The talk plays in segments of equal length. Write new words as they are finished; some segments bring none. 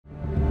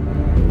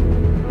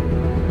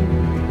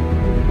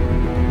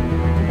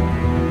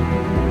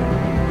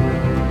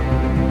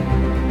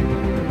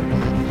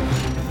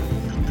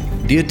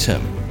Dear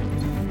Tim,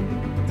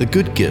 the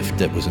good gift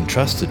that was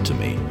entrusted to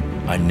me,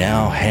 I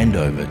now hand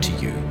over to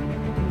you.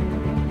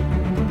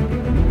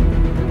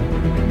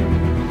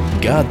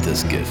 Guard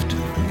this gift,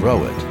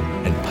 grow it,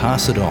 and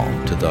pass it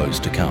on to those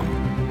to come.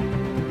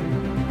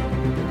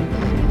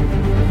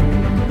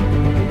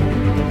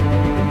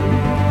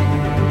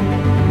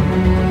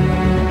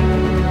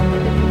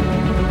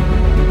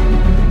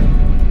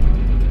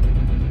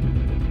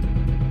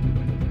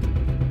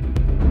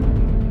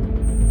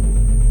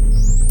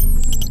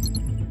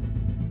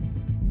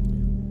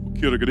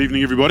 Kia ora, good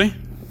evening everybody.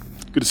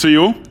 Good to see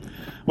you all.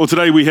 Well,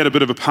 today we had a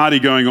bit of a party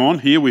going on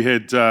here. We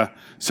had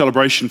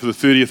celebration for the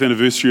 30th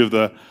anniversary of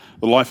the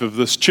life of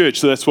this church.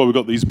 So that's why we've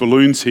got these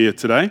balloons here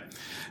today.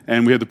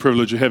 And we had the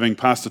privilege of having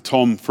Pastor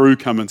Tom Frew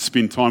come and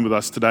spend time with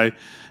us today.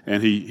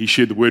 And he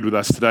shared the word with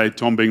us today,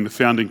 Tom being the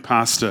founding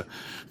pastor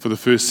for the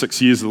first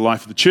 6 years of the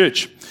life of the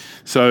church.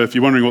 So if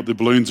you're wondering what the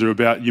balloons are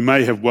about, you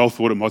may have well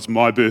thought it was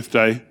my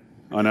birthday.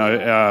 I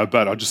know,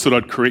 but I just thought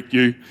I'd correct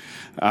you.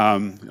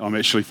 I'm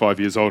actually 5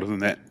 years older than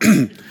that.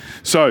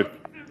 So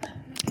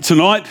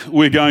tonight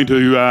we're going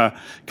to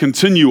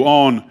continue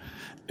on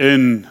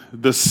in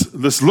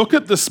this look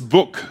at this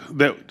book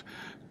that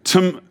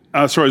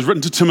is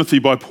written to Timothy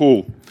by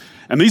Paul.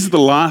 And these are the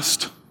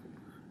last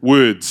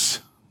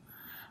words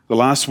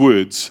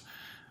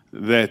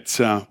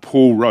that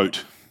Paul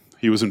wrote.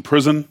 He was in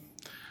prison.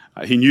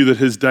 He knew that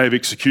his day of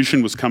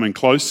execution was coming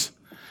close.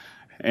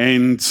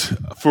 And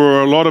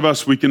for a lot of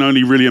us, we can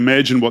only really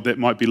imagine what that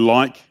might be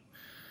like.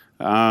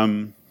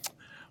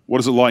 What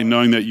is it like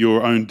knowing that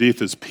your own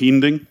death is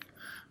pending?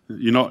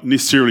 You're not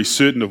necessarily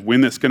certain of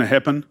when that's going to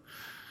happen,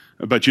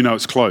 but you know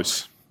it's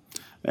close.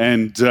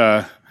 And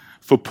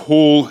for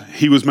Paul,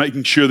 he was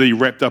making sure that he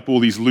wrapped up all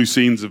these loose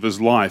ends of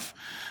his life,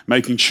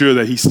 making sure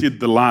that he said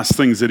the last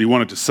things that he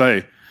wanted to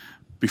say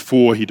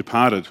before he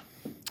departed.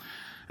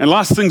 And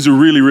last things are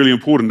really, really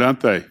important,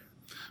 aren't they?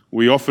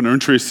 We often are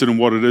interested in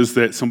what it is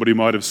that somebody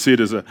might have said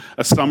as a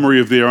summary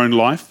of their own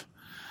life,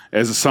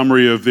 as a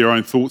summary of their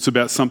own thoughts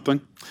about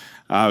something.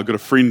 I've got a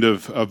friend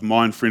of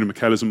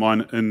Michaela's of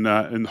mine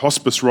in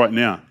hospice right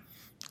now,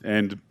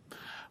 and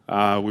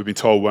we've been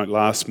told won't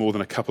last more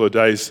than a couple of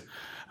days.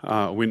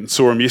 I went and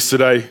saw him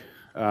yesterday,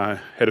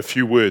 had a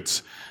few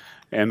words,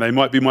 and they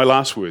might be my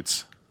last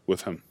words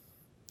with him.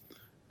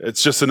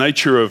 It's just the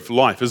nature of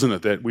life, isn't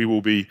it, that we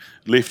will be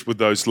left with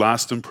those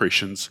last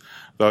impressions,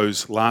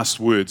 those last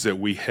words that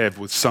we have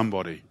with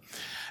somebody.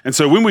 And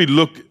so when we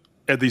look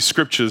at these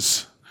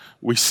scriptures,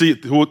 we see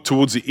it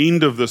towards the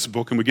end of this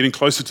book, and we're getting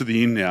closer to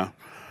the end now,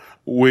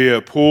 where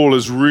Paul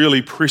is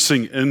really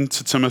pressing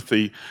into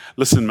Timothy,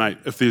 listen, mate,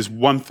 if there's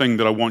one thing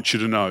that I want you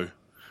to know,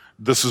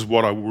 this is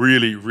what I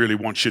really, really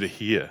want you to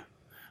hear.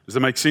 Does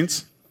that make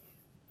sense?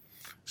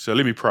 So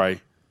let me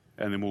pray,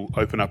 and then we'll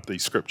open up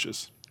these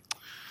scriptures.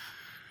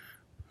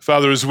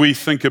 Father, as we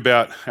think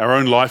about our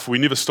own life, we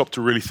never stop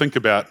to really think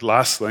about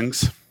last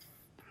things,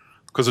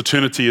 because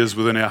eternity is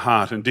within our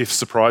heart, and death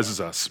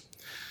surprises us.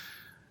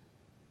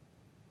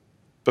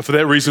 But for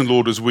that reason,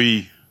 Lord, as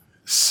we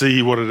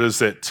see what it is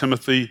that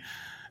Timothy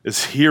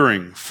is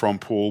hearing from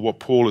Paul, what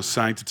Paul is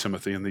saying to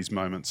Timothy in these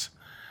moments,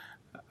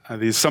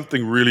 there's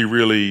something really,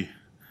 really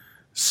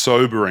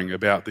sobering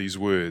about these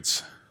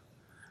words.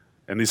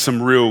 And there's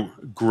some real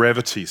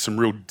gravity, some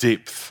real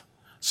depth,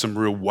 some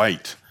real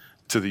weight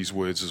to these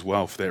words as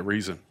well for that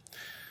reason.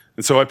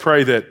 And so I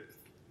pray that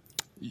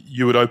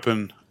you would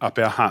open up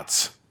our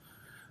hearts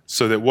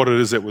so that what it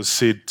is that was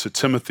said to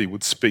Timothy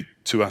would speak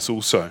to us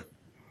also,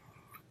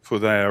 for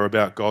they are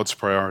about God's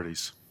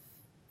priorities.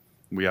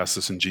 We ask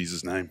this in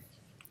Jesus' name.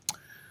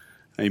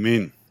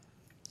 Amen.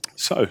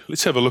 So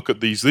let's have a look at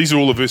these. These are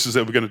all the verses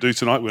that we're going to do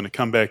tonight. We're going to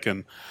come back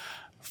and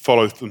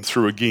follow them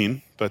through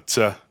again, but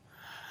this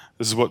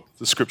is what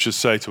the scriptures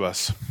say to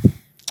us.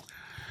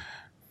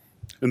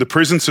 In the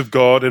presence of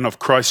God and of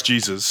Christ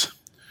Jesus,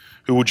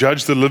 who will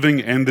judge the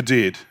living and the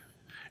dead,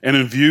 and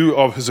in view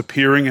of his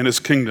appearing and his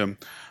kingdom,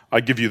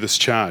 I give you this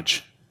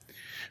charge.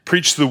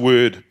 Preach the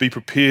word, be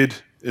prepared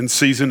in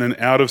season and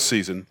out of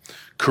season,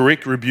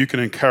 correct, rebuke,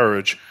 and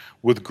encourage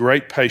with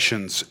great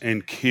patience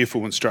and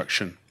careful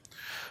instruction.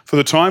 For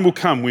the time will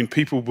come when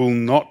people will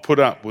not put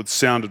up with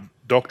sound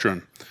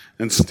doctrine.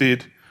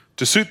 Instead,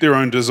 to suit their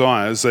own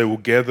desires, they will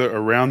gather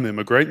around them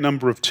a great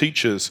number of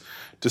teachers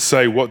to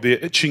say what their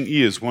itching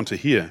ears want to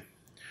hear.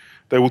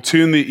 They will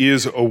turn their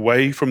ears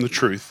away from the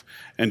truth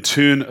and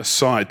turn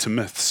aside to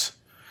myths.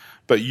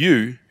 But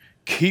you,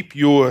 keep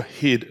your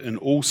head in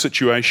all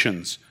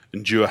situations,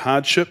 endure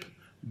hardship,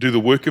 do the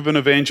work of an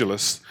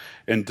evangelist,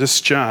 and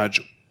discharge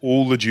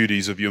all the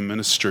duties of your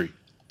ministry.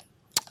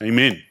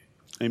 Amen.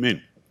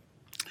 Amen.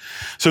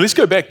 So let's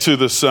go back to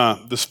this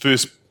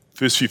first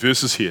few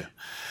verses here.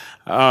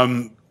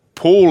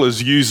 Paul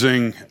is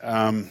using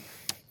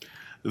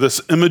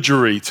this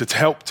imagery to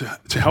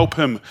help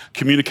him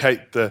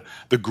communicate the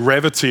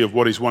gravity of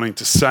what he's wanting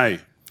to say.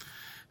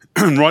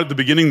 Right at the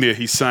beginning there,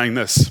 he's saying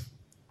this.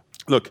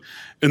 Look,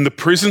 in the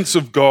presence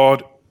of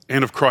God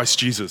and of Christ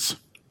Jesus.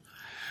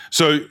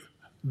 So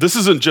this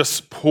isn't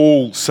just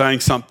Paul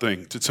saying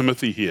something to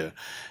Timothy here.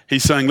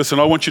 He's saying, listen,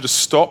 I want you to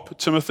stop,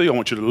 Timothy. I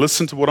want you to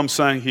listen to what I'm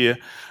saying here.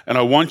 And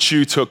I want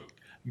you to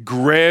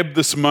grab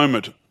this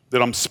moment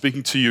that I'm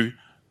speaking to you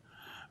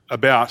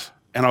about.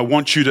 And I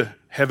want you to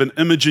have an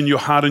image in your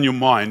heart and your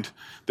mind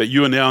that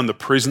you are now in the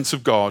presence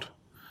of God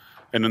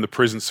and in the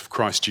presence of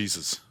Christ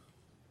Jesus.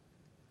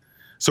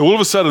 So all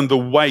of a sudden, the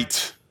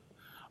weight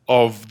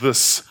of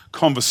this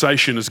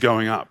conversation is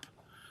going up,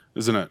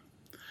 isn't it?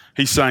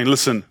 He's saying,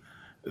 listen,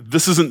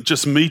 this isn't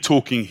just me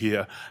talking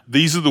here.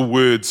 These are the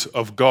words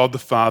of God the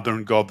Father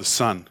and God the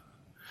Son,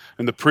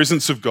 in the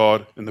presence of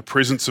God, in the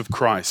presence of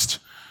Christ,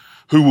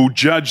 who will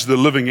judge the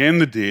living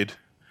and the dead.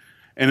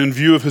 And in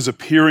view of his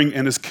appearing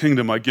and his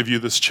kingdom, I give you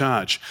this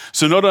charge.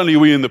 So not only are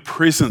we in the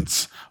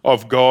presence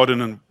of God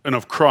and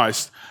of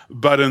Christ,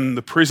 but in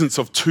the presence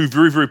of two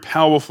very, very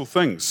powerful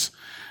things,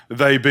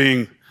 they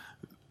being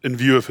in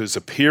view of his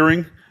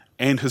appearing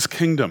and his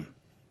kingdom.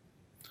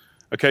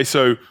 Okay,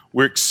 so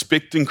we're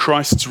expecting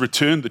Christ's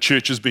return. The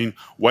church has been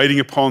waiting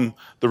upon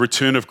the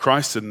return of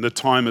Christ, and the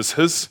time is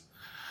his.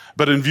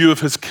 But in view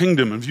of his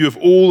kingdom, in view of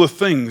all the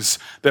things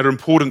that are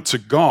important to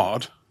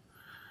God,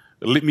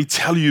 let me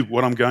tell you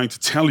what I'm going to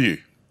tell you.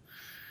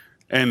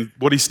 And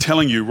what he's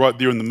telling you right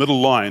there in the middle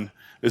line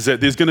is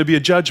that there's going to be a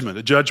judgment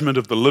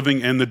of the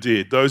living and the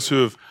dead, those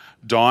who have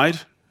died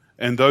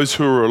and those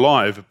who are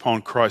alive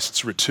upon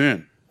Christ's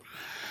return.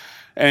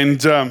 And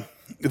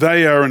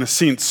they are, in a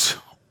sense,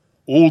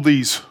 all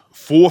these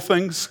four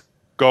things: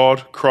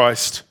 God,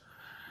 Christ,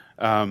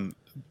 the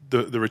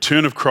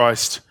return of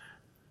Christ,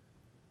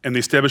 and the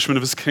establishment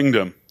of his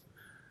kingdom.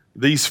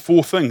 These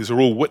four things are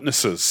all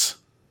witnesses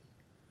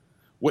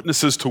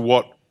to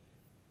what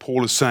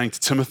Paul is saying to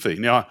Timothy.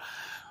 Now,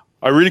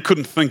 I really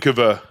couldn't think of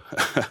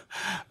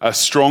a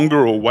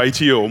stronger or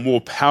weightier or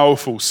more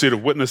powerful set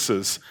of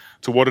witnesses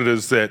to what it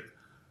is that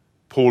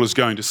Paul is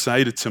going to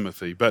say to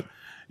Timothy. But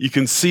you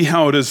can see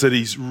how it is that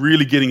he's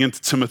really getting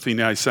into Timothy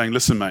now. He's saying,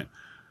 listen, mate,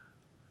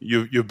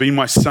 you've been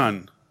my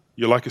son.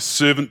 You're like a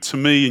servant to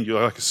me and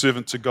you're like a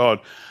servant to God,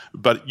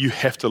 but you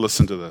have to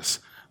listen to this.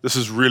 This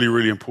is really,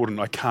 really important.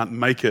 I can't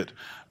make it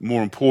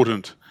more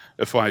important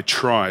if I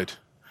tried.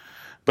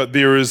 But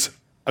there is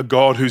a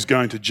God who's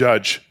going to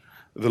judge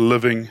the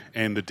living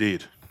and the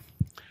dead.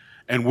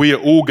 And we are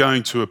all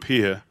going to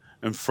appear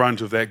in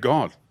front of that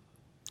God.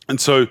 And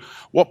so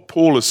what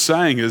Paul is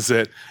saying is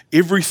that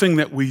everything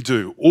that we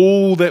do,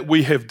 all that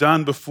we have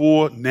done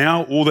before,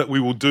 now all that we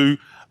will do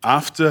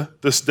after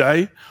this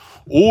day,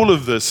 all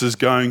of this is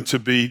going to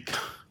be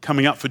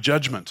coming up for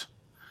judgment.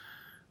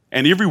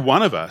 And every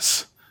one of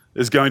us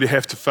is going to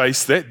have to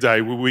face that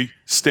day where we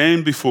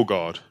stand before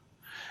God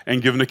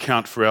and give an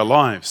account for our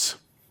lives.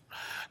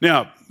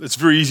 Now, it's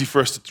very easy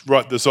for us to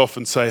write this off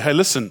and say, hey,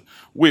 listen,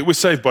 we're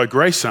saved by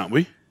grace, aren't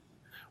we?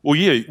 Well,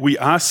 yeah, we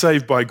are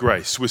saved by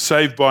grace. We're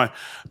saved by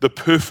the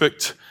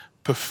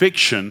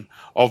perfection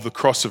of the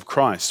cross of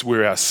Christ,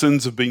 where our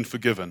sins have been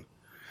forgiven.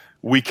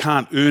 We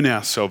can't earn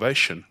our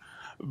salvation,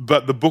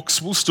 but the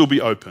books will still be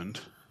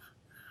opened,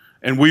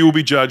 and we will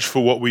be judged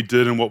for what we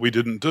did and what we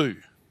didn't do.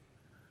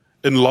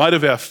 In light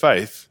of our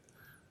faith,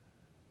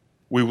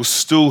 we will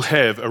still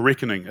have a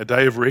reckoning, a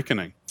day of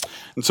reckoning.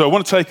 And so I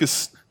want to take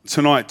us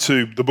tonight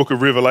to the book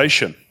of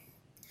Revelation,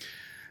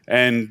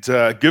 and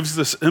gives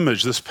this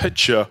image, this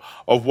picture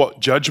of what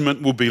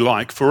judgment will be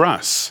like for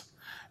us,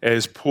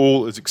 as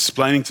Paul is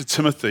explaining to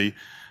Timothy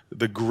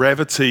the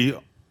gravity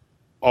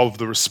of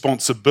the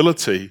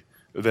responsibility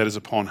that is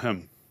upon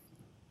him.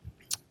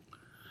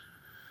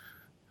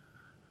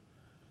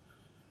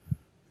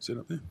 Is that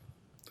up there?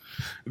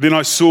 Then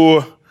I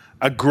saw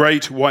a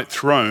great white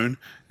throne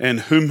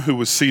and him who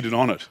was seated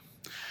on it.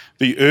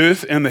 The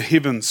earth and the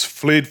heavens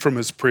fled from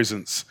his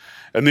presence,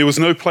 and there was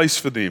no place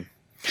for them.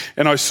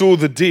 And I saw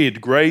the dead,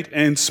 great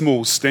and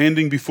small,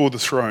 standing before the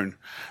throne.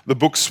 The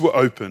books were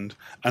opened.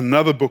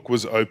 Another book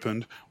was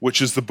opened,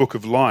 which is the book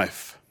of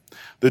life.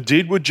 The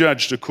dead were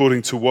judged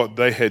according to what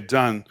they had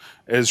done,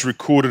 as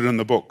recorded in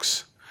the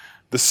books.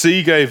 The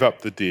sea gave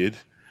up the dead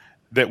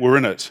that were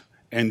in it,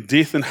 and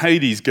death and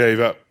Hades gave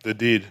up the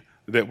dead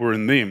that were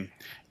in them.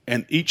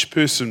 And each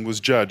person was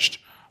judged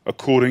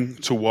according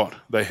to what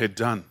they had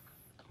done.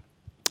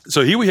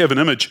 So here we have an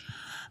image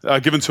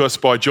given to us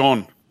by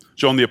John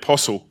the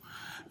Apostle,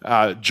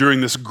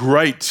 during this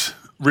great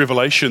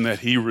revelation that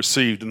he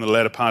received in the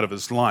latter part of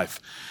his life.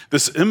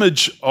 This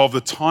image of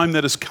the time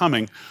that is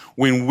coming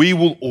when we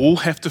will all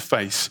have to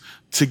face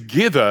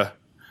together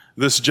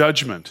this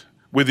judgment.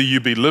 Whether you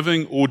be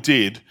living or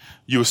dead,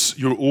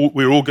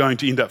 we're all going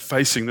to end up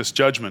facing this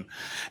judgment.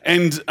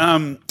 And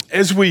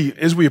as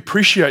we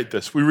appreciate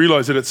this, we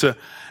realize that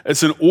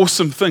it's an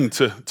awesome thing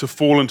to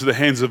fall into the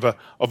hands of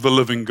the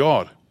living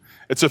God.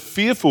 It's a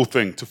fearful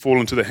thing to fall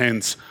into the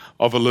hands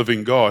of a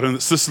living God. And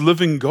it's this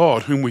living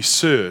God whom we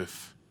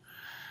serve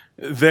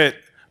that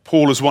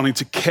Paul is wanting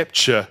to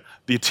capture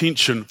the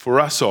attention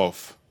for us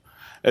of.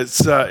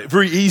 It's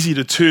very easy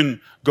to turn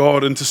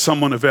God into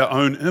someone of our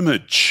own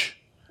image,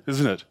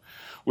 isn't it?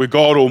 Where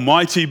God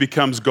Almighty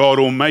becomes God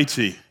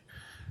Almighty.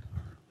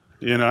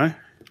 You know?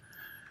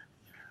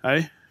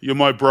 Hey? You're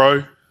my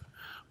bro.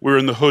 We're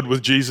in the hood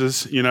with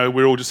Jesus.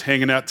 We're all just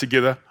hanging out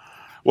together.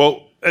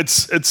 Well,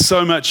 it's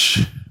so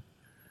much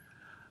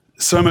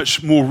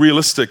more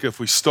realistic if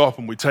we stop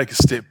and we take a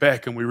step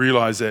back and we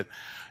realize that,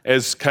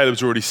 as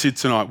Caleb's already said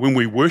tonight, when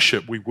we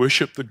worship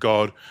the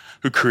God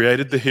who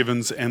created the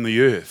heavens and the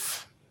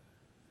earth.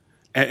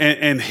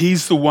 And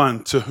he's the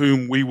one to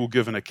whom we will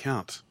give an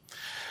account.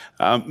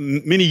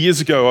 Many years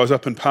ago, I was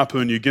up in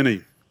Papua New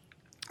Guinea,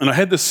 and I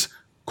had this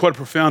quite a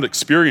profound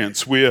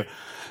experience where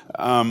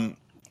I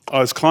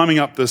was climbing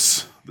up the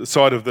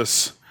side of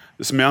this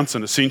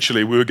mountain.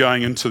 Essentially, we were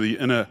going into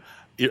the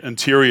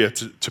interior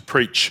to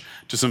preach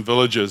to some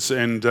villages,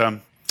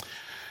 and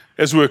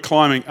as we were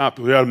climbing up,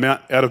 we were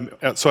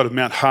outside of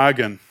Mount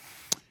Hagen.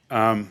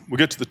 We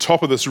get to the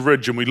top of this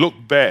ridge, and we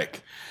looked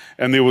back,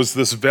 and there was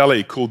this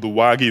valley called the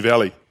Wagi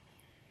Valley,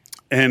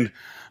 and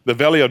the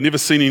valley, I'd never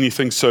seen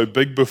anything so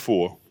big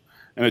before,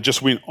 and it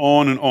just went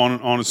on and on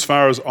and on as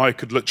far as I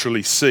could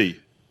literally see.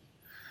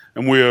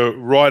 And we were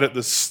right at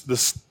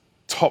this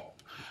top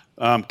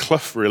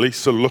cliff, really,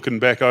 sort of looking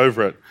back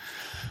over it.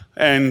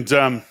 And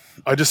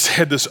I just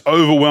had this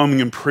overwhelming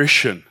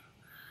impression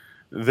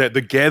that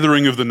the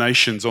gathering of the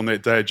nations on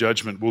that day of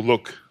judgment will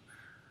look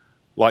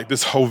like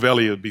this whole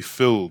valley would be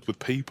filled with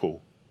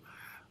people,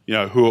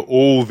 who are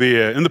all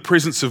there in the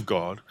presence of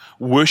God,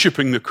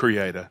 worshiping the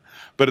Creator,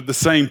 but at the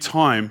same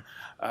time,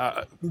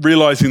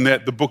 realizing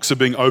that the books are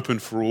being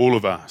opened for all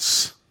of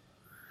us.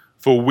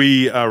 For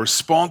we are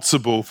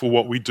responsible for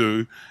what we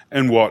do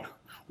and what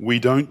we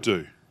don't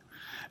do.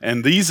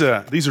 And these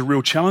are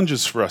real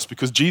challenges for us,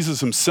 because Jesus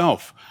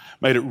himself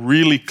made it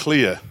really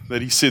clear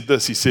that he said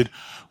this. He said,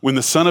 when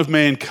the Son of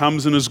Man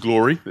comes in his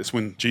glory, that's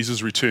when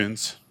Jesus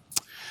returns,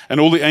 and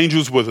all the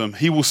angels with him,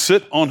 he will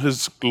sit on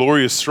his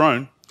glorious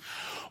throne.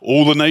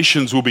 All the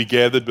nations will be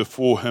gathered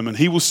before him, and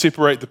he will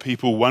separate the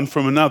people one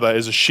from another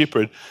as a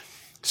shepherd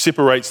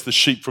separates the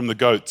sheep from the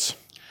goats.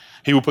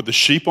 He will put the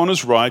sheep on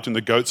his right and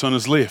the goats on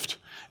his left.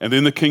 And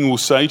then the king will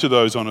say to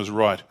those on his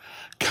right,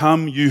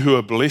 come, you who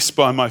are blessed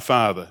by my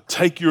Father,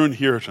 take your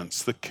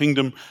inheritance, the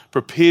kingdom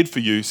prepared for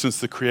you since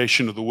the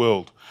creation of the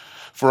world.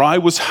 For I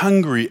was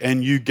hungry,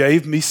 and you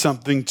gave me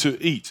something to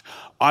eat.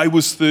 I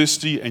was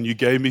thirsty, and you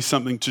gave me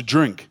something to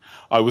drink.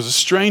 I was a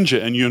stranger,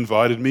 and you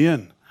invited me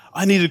in.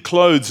 I needed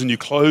clothes, and you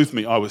clothed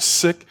me. I was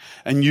sick,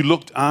 and you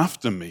looked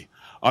after me.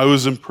 I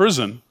was in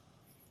prison,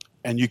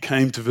 and you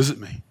came to visit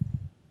me.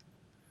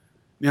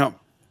 Now,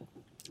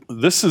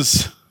 this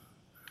is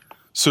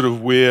sort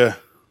of where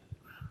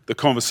the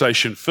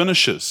conversation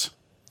finishes,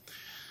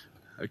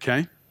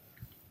 okay?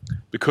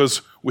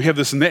 Because we have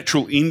this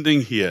natural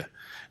ending here,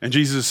 and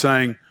Jesus is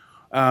saying,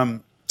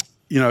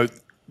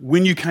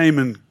 when you came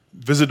and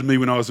visited me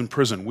when I was in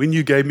prison, when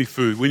you gave me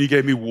food, when you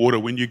gave me water,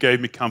 when you gave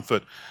me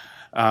comfort,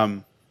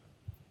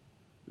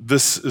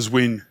 this is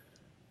when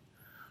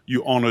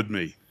you honored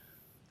me.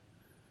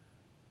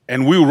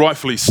 And we'll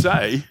rightfully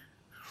say,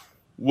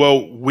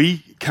 well, we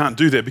can't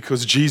do that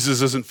because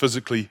Jesus isn't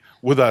physically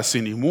with us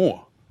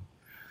anymore.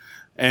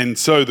 And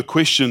so the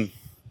question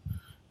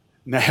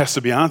now has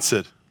to be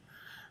answered.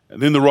 And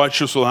then the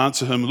righteous will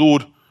answer him,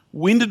 Lord,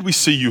 when did we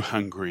see you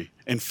hungry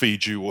and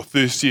feed you, or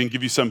thirsty and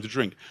give you something to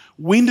drink?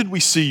 When did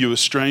we see you a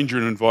stranger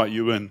and invite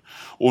you in,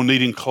 or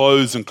needing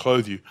clothes and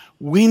clothe you?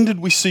 When did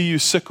we see you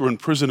sick or in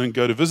prison and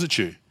go to visit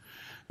you?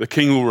 The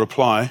king will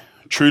reply,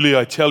 truly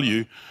I tell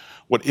you,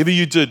 whatever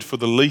you did for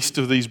the least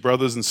of these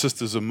brothers and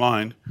sisters of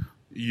mine,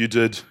 you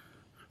did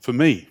for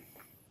me.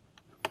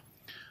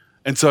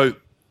 And so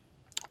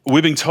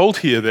we're being told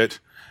here that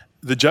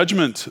the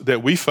judgment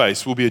that we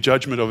face will be a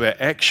judgment of our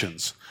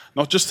actions,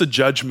 not just a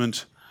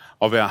judgment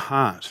of our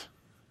heart.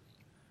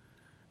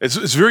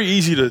 It's very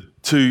easy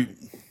to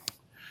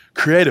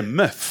create a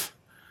myth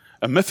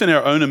in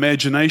our own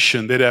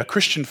imagination that our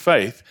Christian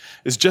faith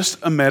is just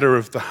a matter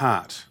of the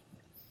heart.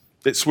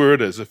 That's where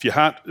it is. If your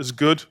heart is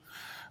good,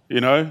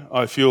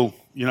 I feel,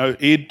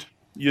 Ed,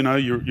 you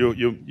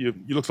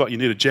look like you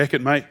need a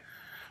jacket, mate.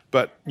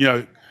 But,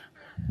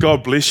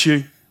 God bless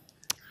you.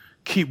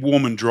 Keep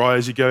warm and dry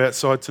as you go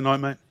outside tonight,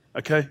 mate.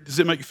 Okay? Does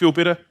that make you feel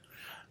better?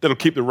 That'll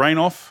keep the rain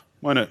off,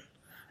 won't it?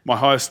 My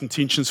highest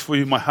intentions for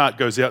you. My heart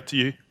goes out to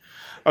you.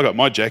 I got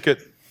my jacket.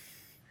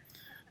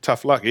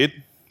 Tough luck,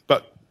 Ed.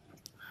 But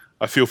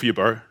I feel for you,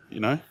 bro,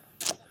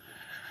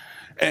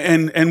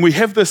 And we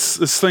have this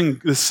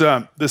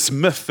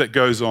myth that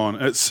goes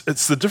on.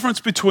 It's the difference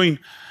between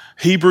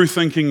Hebrew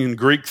thinking and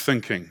Greek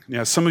thinking.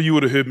 Now, some of you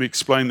would have heard me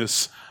explain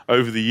this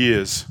over the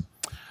years.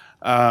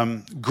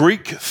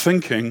 Greek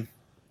thinking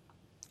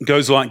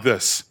goes like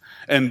this,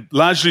 and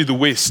largely the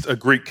West are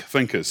Greek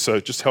thinkers, so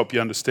just to help you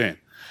understand.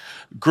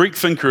 Greek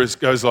thinker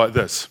goes like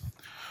this.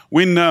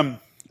 When I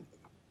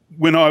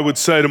would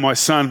say to my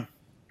son,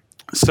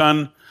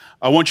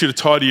 I want you to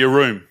tidy your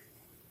room.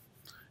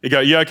 He'd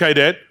go, yeah, okay,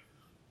 Dad.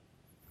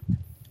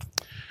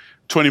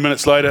 20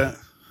 minutes later,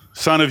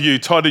 son, have you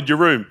tidied your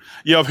room?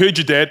 Yeah, I've heard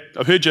you, Dad.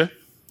 I've heard you.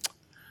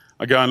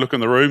 I go and look in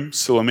the room,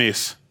 still a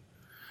mess.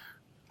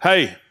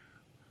 Hey,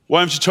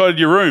 why haven't you tidied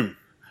your room?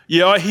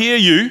 Yeah, I hear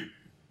you.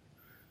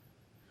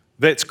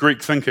 That's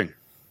Greek thinking.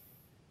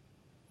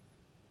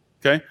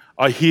 Okay?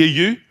 I hear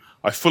you.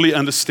 I fully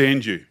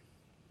understand you.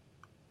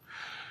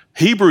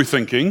 Hebrew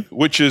thinking,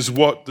 which is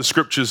what the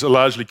scriptures are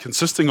largely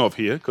consisting of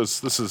here, because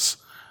this is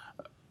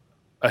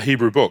a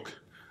Hebrew book,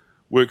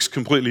 works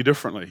completely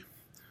differently.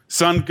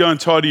 Son, go and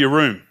tidy your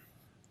room.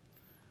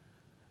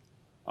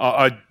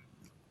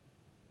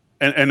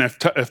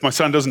 If my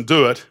son doesn't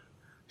do it,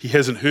 he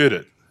hasn't heard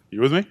it.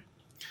 You with me?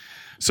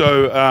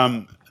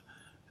 So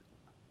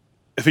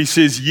if he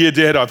says, yeah,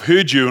 Dad, I've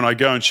heard you, and I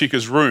go and check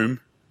his room,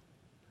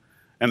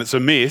 and it's a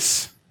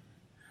mess,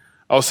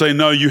 I'll say,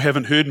 no, you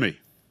haven't heard me.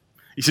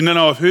 He said,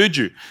 no, I've heard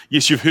you.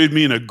 Yes, you've heard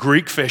me in a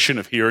Greek fashion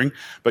of hearing,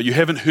 but you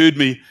haven't heard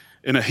me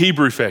in a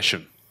Hebrew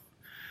fashion.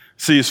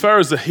 See, as far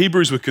as the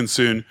Hebrews were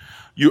concerned,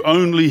 you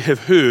only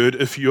have heard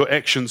if your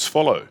actions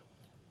follow.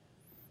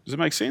 Does it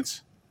make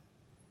sense?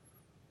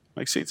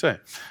 Makes sense, eh?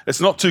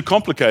 It's not too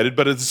complicated,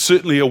 but it's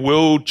certainly a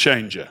world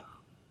changer.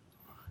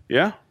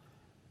 Yeah?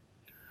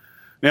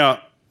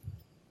 Now,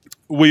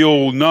 we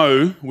all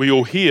know, we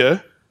all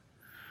hear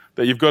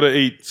that you've got to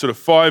eat sort of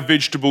 5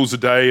 vegetables a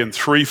day and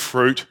 3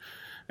 fruit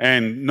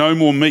and no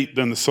more meat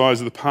than the size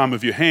of the palm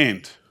of your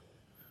hand.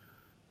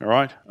 All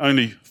right?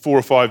 Only 4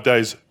 or 5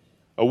 days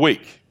a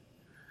week.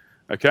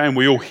 Okay? And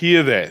we all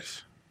hear that.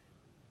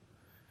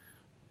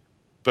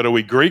 But are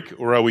we Greek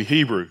or are we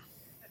Hebrew?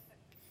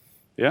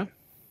 Yeah? Are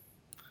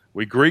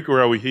we Greek or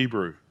are we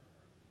Hebrew?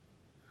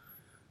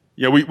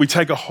 Yeah, we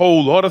take a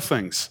whole lot of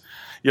things.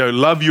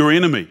 Love your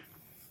enemy,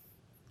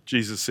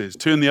 Jesus says.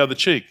 Turn the other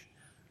cheek.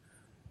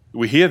 Do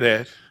we hear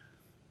that?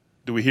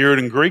 Do we hear it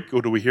in Greek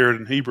or do we hear it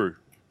in Hebrew?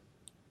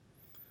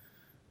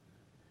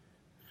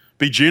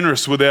 Be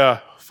generous with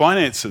our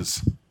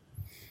finances.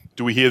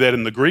 Do we hear that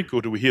in the Greek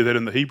or do we hear that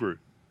in the Hebrew?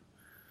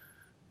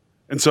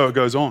 And so it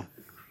goes on.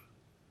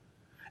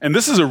 And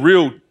this is a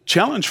real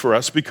challenge for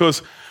us because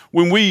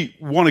when we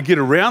want to get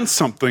around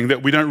something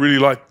that we don't really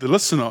like the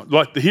listener,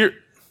 like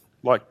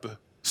the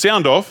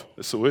sound of,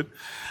 that's the word,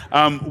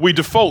 we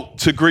default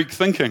to Greek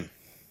thinking.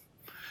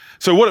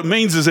 So what it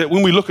means is that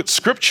when we look at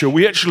Scripture,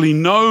 we actually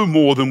know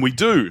more than we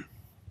do.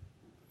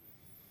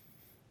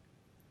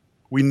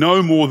 We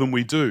know more than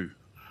we do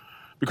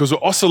because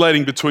we're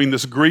oscillating between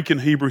this Greek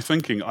and Hebrew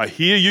thinking. I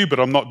hear you, but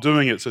I'm not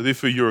doing it, so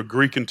therefore you're a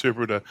Greek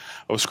interpreter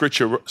of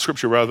Scripture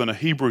rather than a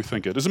Hebrew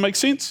thinker. Does it make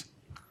sense?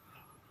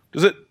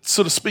 Does it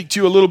sort of speak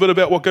to you a little bit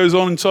about what goes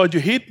on inside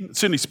your head? It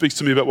certainly speaks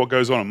to me about what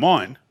goes on in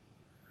mine.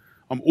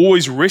 I'm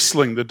always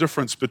wrestling the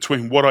difference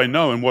between what I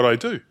know and what I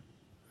do.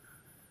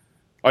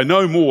 I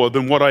know more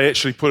than what I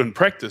actually put in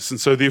practice, and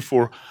so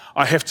therefore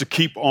I have to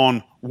keep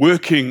on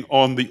working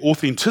on the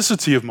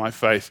authenticity of my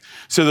faith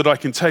so that I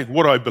can take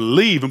what I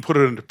believe and put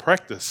it into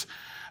practice.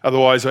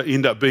 Otherwise, I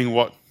end up being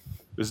what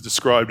is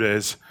described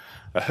as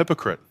a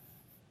hypocrite.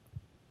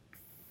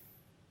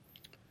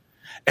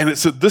 And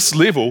it's at this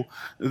level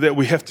that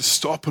we have to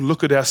stop and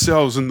look at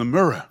ourselves in the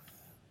mirror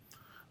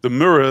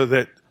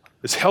that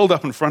is held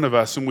up in front of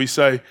us, and we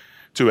say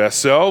to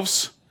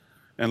ourselves,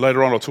 and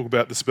later on I'll talk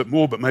about this a bit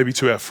more, but maybe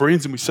to our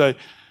friends, and we say,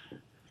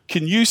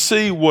 can you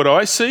see what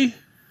I see?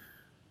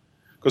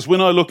 Because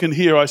when I look in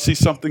here, I see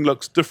something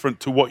looks different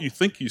to what you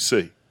think you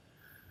see.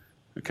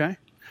 Okay?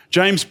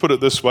 James put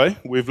it this way.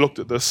 We've looked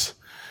at this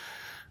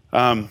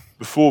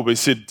before. We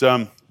said,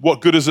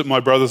 what good is it, my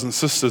brothers and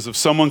sisters, if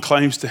someone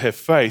claims to have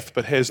faith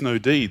but has no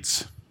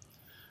deeds?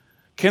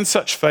 Can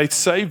such faith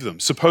save them?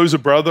 Suppose a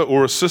brother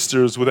or a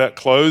sister is without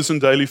clothes and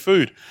daily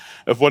food.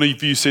 If one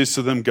of you says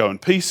to them, go in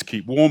peace,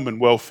 keep warm and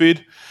well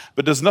fed,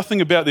 but does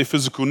nothing about their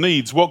physical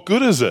needs, what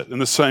good is it? In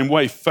the same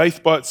way,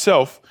 faith by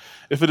itself,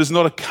 if it is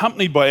not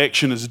accompanied by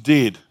action, is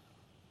dead.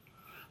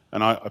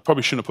 And I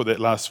probably shouldn't have put that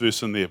last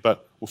verse in there,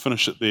 but we'll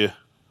finish it there.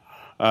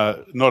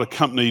 Not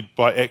accompanied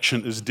by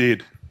action is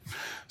dead.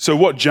 So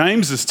what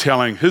James is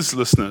telling his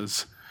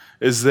listeners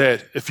is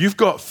that if you've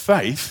got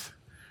faith,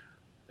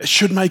 it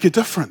should make a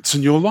difference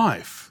in your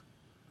life.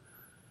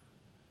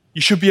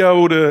 You should be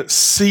able to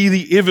see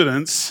the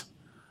evidence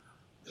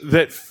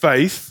that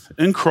faith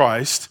in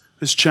Christ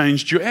has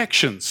changed your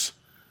actions.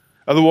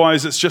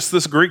 Otherwise, it's just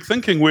this Greek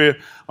thinking where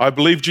I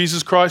believe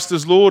Jesus Christ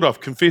is Lord,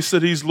 I've confessed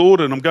that He's Lord,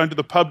 and I'm going to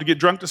the pub to get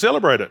drunk to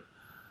celebrate it.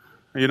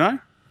 You know?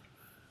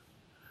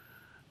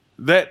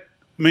 That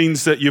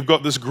means that you've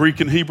got this Greek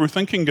and Hebrew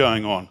thinking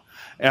going on.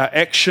 Our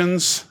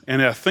actions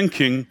and our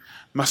thinking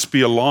must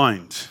be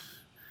aligned.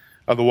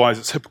 Otherwise,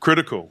 it's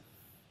hypocritical.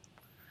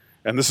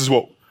 And this is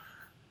what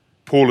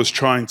Paul is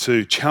trying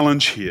to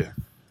challenge here.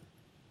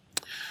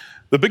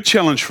 The big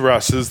challenge for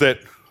us is that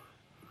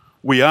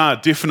we are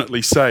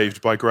definitely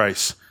saved by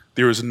grace.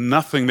 There is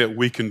nothing that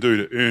we can do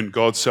to earn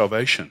God's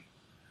salvation.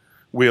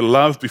 We are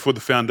loved before the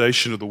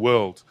foundation of the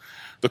world.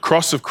 The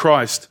cross of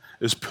Christ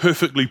is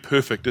perfectly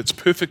perfect. It's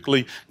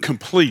perfectly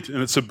complete in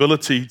its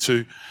ability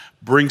to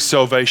bring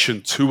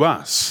salvation to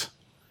us.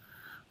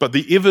 But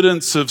the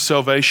evidence of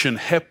salvation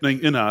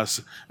happening in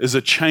us is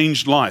a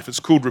changed life.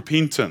 It's called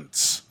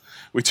repentance.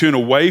 We turn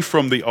away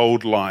from the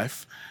old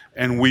life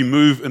and we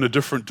move in a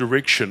different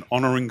direction,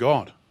 honoring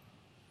God.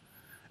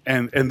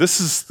 And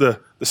this is the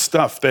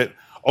stuff that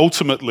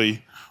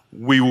ultimately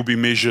we will be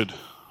measured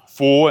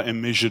for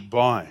and measured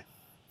by.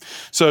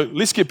 So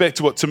let's get back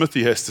to what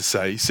Timothy has to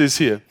say. He says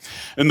here,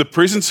 in the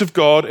presence of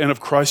God and of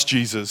Christ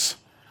Jesus,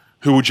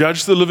 who will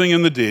judge the living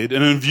and the dead,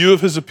 and in view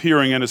of his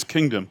appearing and his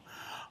kingdom,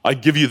 I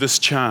give you this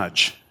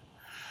charge.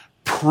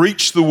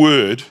 Preach the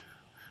word,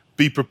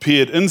 be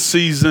prepared in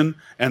season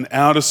and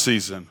out of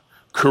season.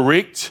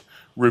 Correct,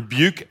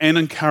 rebuke, and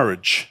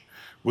encourage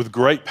with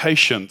great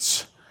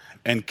patience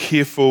and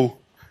careful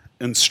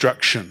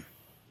instruction.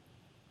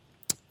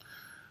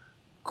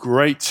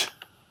 Great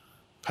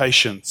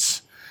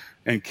patience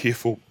and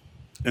careful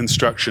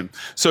instruction.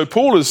 So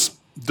Paul is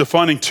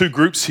defining two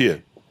groups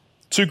here.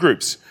 Two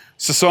groups.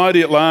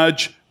 Society at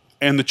large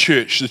and the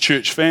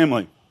church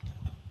family.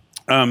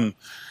 And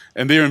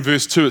there in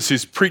verse 2 it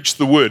says, preach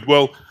the word.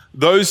 Well,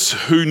 those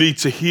who need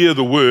to hear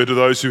the word are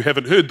those who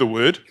haven't heard the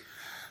word.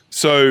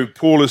 So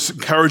Paul is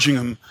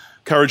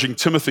encouraging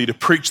Timothy to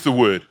preach the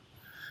word,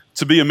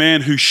 to be a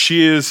man who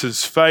shares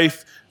his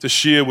faith, to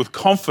share with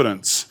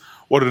confidence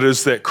what it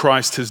is that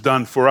Christ has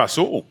done for us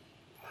all.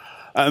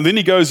 And then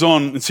he goes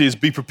on and says,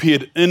 be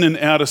prepared in and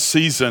out of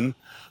season,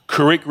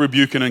 correct,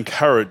 rebuke, and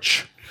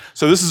encourage.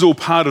 So this is all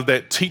part of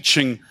that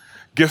teaching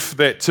gift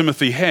that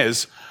Timothy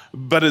has,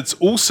 but it's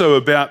also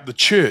about the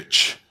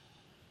church.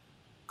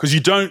 Because you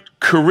don't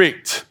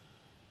correct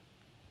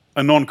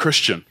a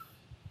non-Christian,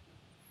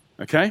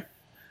 okay?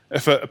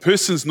 If a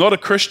person's not a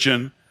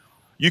Christian,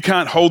 you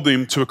can't hold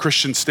them to a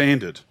Christian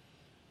standard,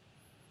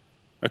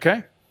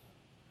 okay?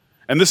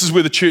 And this is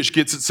where the church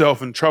gets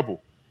itself in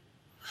trouble.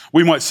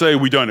 We might say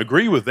we don't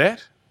agree with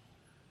that,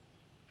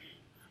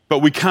 but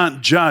we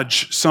can't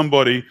judge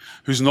somebody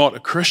who's not a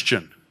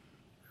Christian.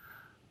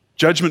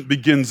 Judgment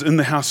begins in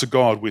the house of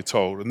God, we're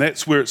told, and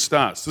that's where it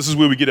starts. This is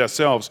where we get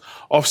ourselves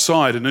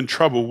offside and in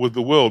trouble with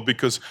the world,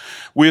 because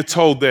we're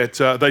told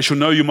that they shall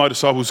know you're my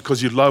disciples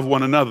because you love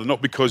one another,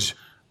 not because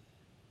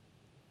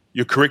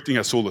you're correcting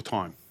us all the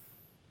time.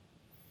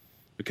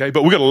 Okay,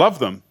 but we've got to love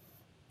them.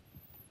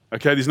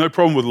 Okay, there's no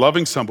problem with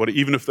loving somebody,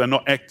 even if they're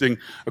not acting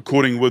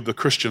according with the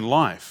Christian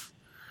life.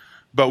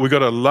 But we've got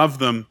to love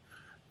them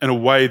in a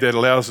way that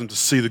allows them to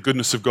see the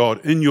goodness of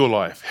God in your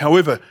life.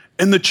 However,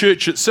 in the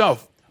church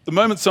itself, the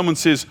moment someone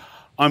says,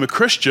 I'm a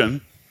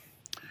Christian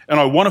and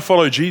I want to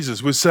follow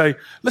Jesus, we say,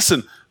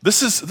 listen,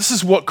 this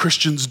is what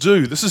Christians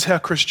do. This is how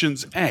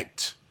Christians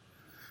act.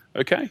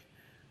 Okay?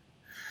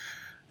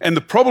 And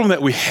the problem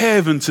that we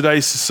have in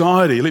today's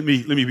society, let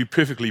me be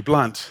perfectly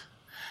blunt,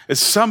 is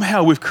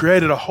somehow we've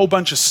created a whole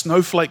bunch of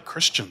snowflake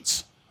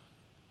Christians.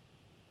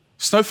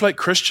 Snowflake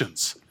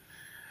Christians.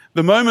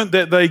 The moment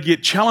that they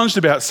get challenged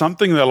about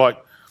something, they're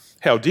like,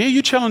 how dare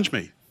you challenge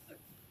me?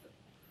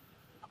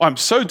 I'm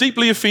so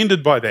deeply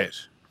offended by that.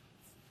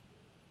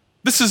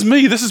 This is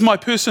me. This is my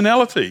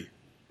personality.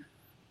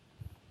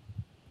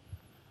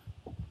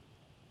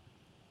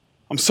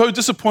 I'm so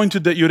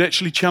disappointed that you'd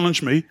actually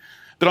challenge me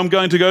that I'm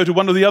going to go to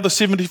one of the other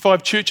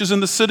 75 churches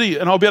in the city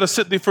and I'll be able to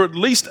sit there for at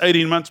least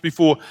 18 months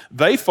before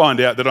they find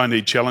out that I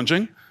need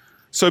challenging.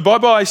 So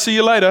bye-bye, see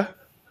you later.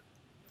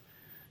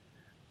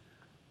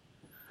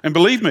 And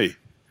believe me,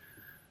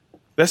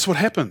 that's what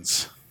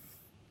happens.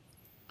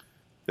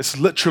 That's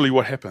literally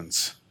what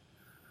happens.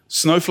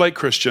 Snowflake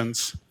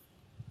Christians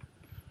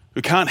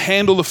who can't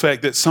handle the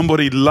fact that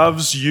somebody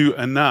loves you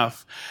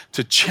enough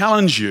to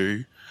challenge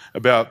you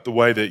about the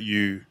way that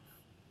you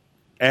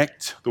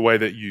act, the way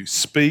that you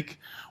speak,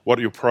 what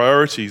your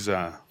priorities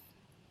are.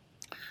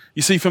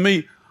 You see, for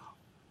me,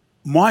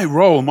 my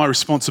role, my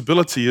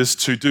responsibility is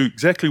to do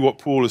exactly what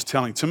Paul is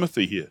telling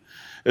Timothy here,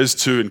 is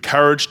to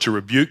encourage, to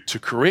rebuke, to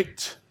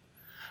correct.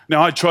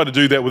 Now, I try to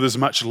do that with as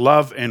much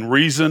love and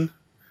reason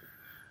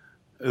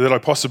that I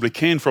possibly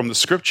can from the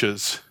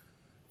scriptures,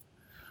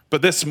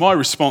 but that's my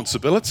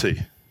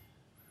responsibility.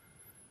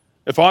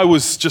 If I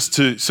was just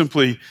to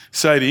simply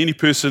say to any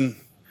person,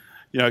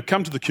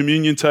 come to the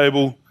communion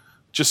table,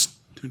 just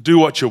do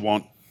what you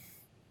want,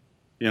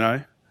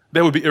 that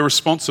would be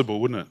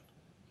irresponsible, wouldn't it?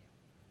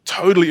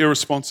 Totally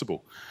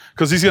irresponsible.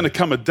 Because there's going to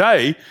come a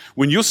day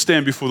when you'll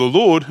stand before the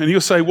Lord and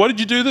he'll say, why did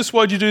you do this?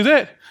 Why did you do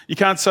that? You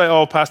can't say,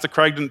 oh, Pastor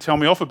Craig didn't tell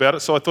me off about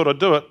it, so I thought I'd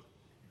do it.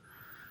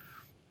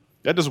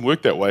 That doesn't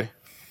work that way.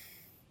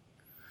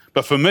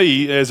 But for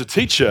me, as a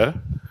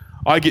teacher,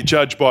 I get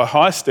judged by a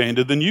higher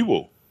standard than you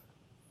will.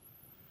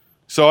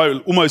 So I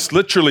almost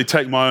literally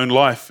take my own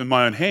life in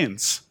my own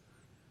hands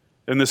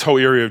in this whole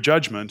area of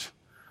judgment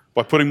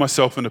by putting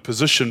myself in a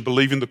position,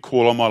 believing the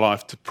call on my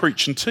life to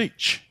preach and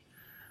teach.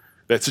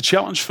 That's a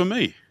challenge for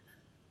me.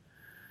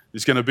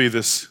 There's going to be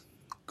this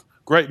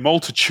great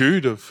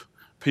multitude of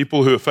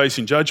people who are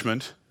facing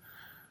judgment,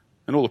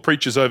 and all the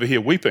preachers over here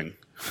weeping.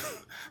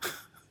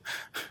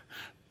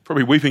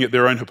 Probably weeping at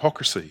their own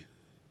hypocrisy.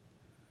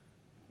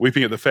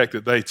 Weeping at the fact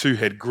that they too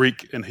had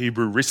Greek and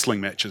Hebrew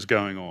wrestling matches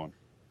going on.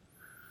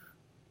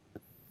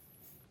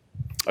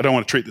 I don't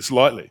want to treat this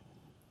lightly.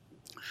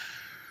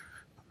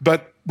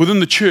 But within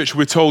the church,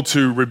 we're told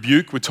to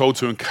rebuke, we're told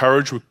to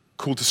encourage, we're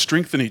called to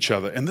strengthen each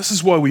other. And this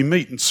is why we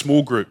meet in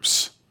small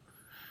groups.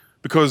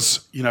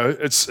 Because,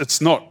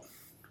 it's not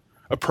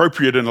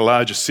appropriate in a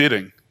larger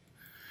setting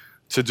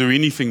to do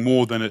anything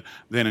more than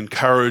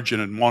encourage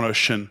and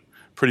admonish and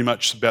pretty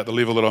much about the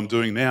level that I'm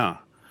doing now.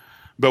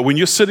 But when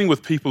you're sitting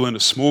with people in a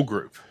small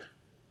group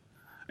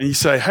and you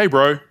say, hey,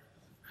 bro,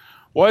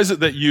 why is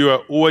it that you are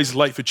always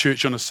late for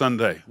church on a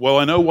Sunday? Well,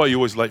 I know why you're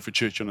always late for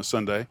church on a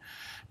Sunday,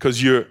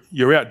 because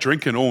you're out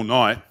drinking all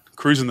night,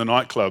 cruising the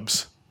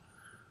nightclubs.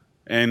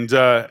 And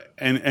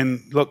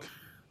look,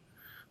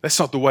 that's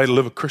not the way to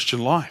live a Christian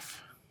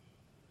life.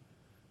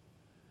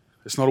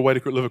 It's not a way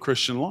to live a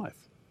Christian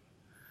life.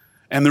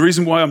 And the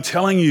reason why I'm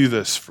telling you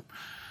this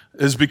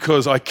is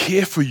because I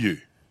care for you.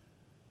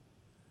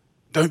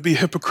 Don't be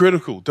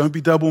hypocritical. Don't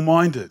be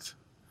double-minded.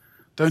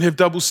 Don't have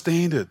double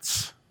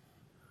standards.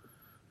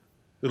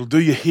 It'll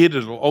do your head.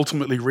 It'll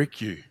ultimately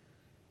wreck you.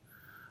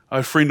 I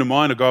have a friend of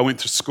mine, a guy I went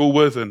to school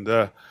with, and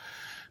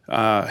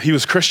he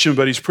was Christian,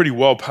 but he's a pretty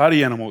wild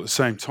party animal at the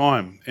same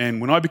time.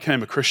 And when I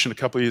became a Christian a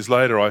couple of years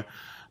later,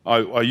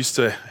 I used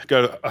to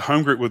go to a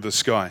home group with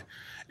this guy.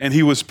 And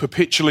he was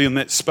perpetually in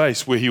that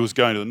space where he was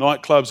going to the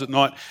nightclubs at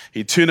night.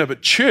 He'd turn up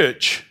at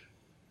church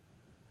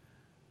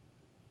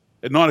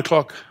at 9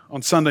 o'clock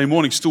on Sunday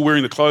morning, still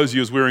wearing the clothes he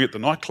was wearing at the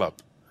nightclub,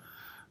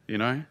 you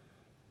know?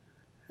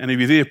 And he'd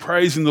be there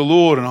praising the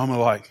Lord, and I'm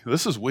like,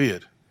 this is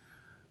weird,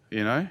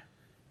 you know?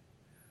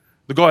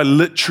 The guy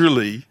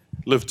literally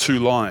lived two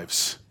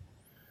lives.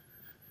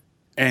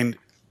 And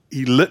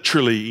he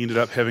literally ended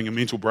up having a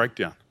mental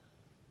breakdown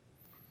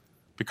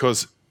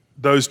because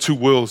those two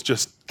worlds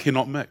just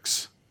cannot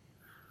mix.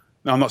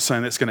 Now, I'm not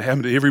saying that's going to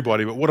happen to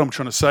everybody, but what I'm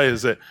trying to say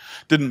is that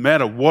it didn't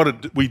matter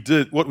what we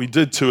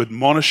did to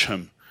admonish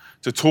him,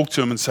 to talk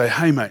to him and say,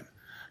 hey, mate,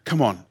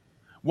 come on,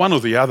 one or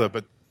the other,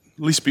 but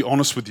at least be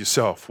honest with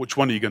yourself. Which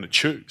one are you going to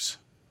choose?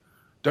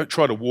 Don't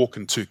try to walk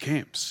in two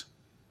camps.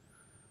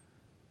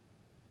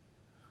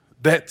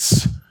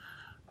 That's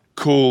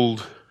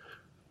called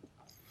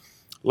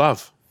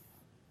love.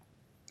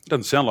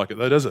 Doesn't sound like it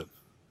though, does it?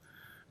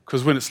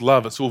 Because when it's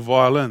love, it's all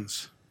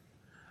violins.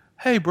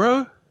 Hey,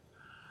 bro,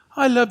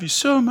 I love you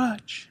so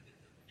much.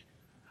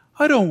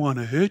 I don't want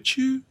to hurt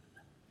you.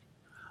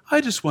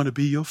 I just want to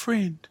be your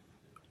friend.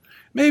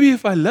 Maybe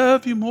if I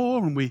love you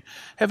more and we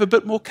have a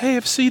bit more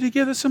KFC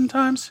together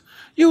sometimes,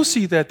 you'll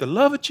see that the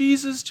love of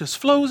Jesus just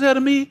flows out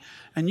of me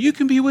and you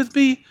can be with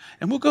me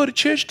and we'll go to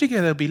church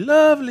together. It'll be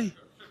lovely.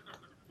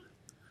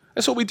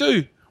 That's what we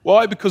do.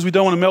 Why? Because we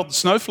don't want to melt the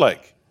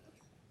snowflake.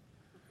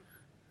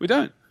 We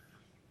don't.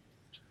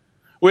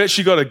 We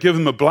actually got to give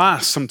them a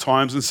blast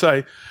sometimes and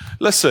say,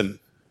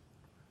 listen,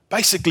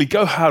 basically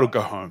go hard or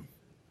go home.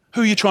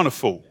 Who are you trying to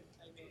fool?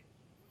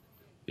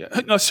 Yeah.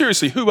 No,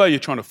 seriously, who are you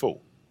trying to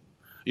fool?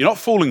 You're not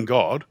fooling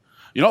God.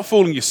 You're not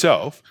fooling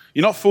yourself.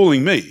 You're not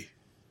fooling me.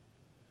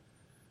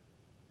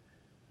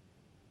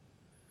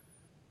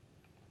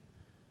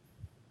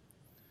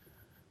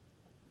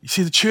 You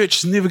see, the church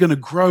is never going to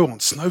grow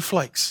on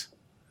snowflakes.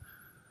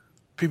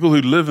 People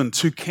who live in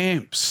two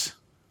camps.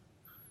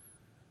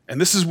 And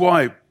this is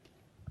why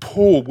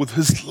Paul, with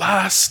his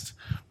last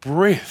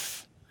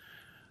breath,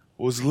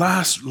 or his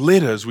last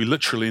letter, as we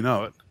literally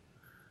know it,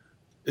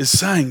 is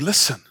saying,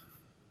 listen,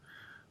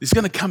 there's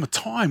going to come a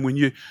time when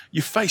you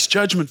face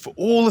judgment for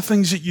all the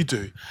things that you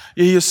do.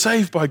 Yeah, you're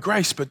saved by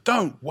grace, but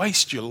don't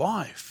waste your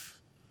life.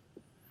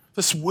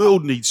 This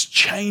world needs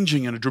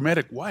changing in a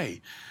dramatic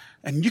way.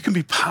 And you can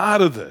be part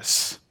of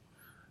this.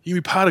 You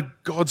can be part of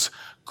God's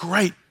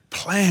great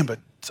plan, but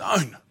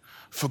don't,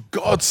 for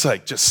God's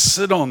sake, just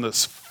sit on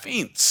this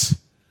fence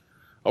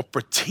of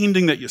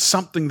pretending that you're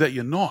something that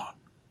you're not.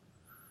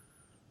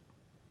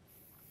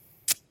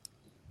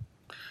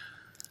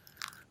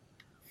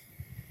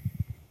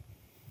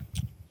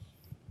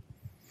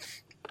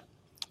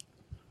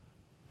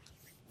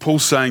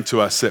 Paul's saying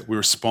to us that we're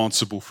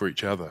responsible for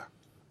each other.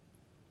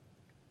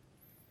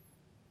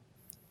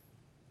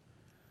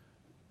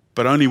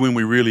 But only when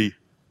we really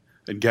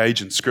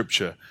engage in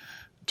Scripture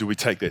do we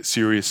take that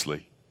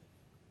seriously.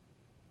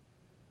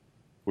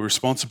 We're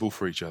responsible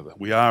for each other.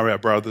 We are our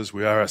brothers.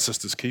 We are our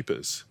sisters'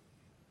 keepers.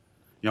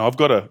 You know, I've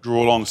got to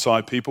draw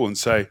alongside people and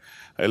say,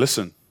 hey,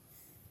 listen,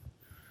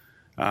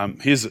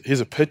 here's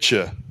a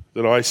picture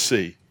that I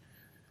see.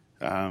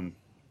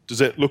 Does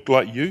that look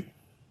like you?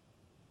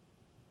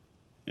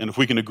 And if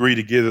we can agree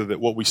together that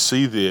what we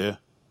see there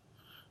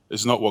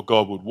is not what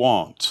God would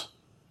want,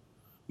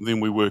 then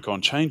we work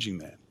on changing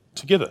that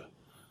together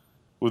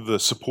with the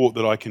support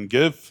that I can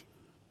give,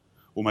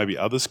 or maybe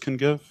others can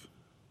give.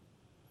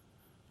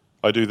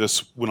 I do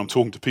this when I'm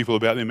talking to people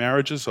about their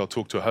marriages. I'll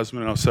talk to a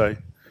husband and I'll say,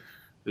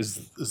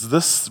 is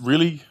this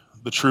really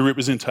the true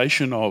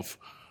representation of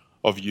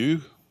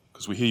you?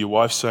 Because we hear your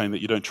wife saying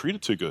that you don't treat her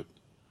too good.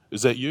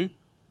 Is that you?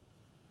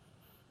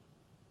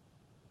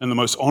 And the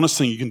most honest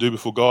thing you can do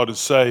before God is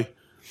say,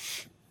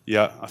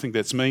 yeah, I think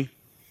that's me.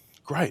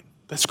 Great,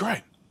 that's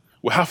great.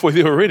 We're halfway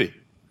there already.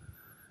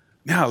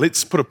 Now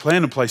let's put a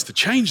plan in place to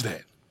change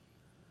that.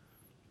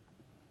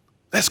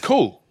 That's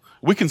cool.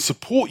 We can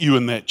support you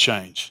in that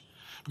change.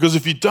 Because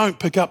if you don't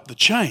pick up the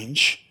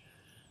change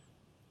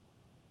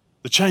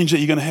that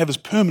you're going to have is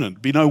permanent.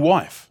 It'll be no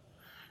wife.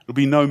 It'll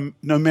be no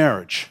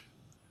marriage.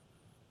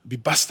 It'll be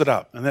busted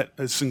up. And that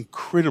is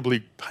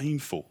incredibly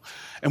painful.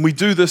 And we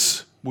do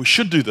this We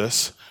should do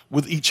this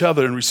with each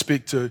other in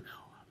respect to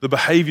the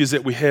behaviors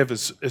that we have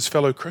as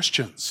fellow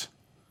Christians.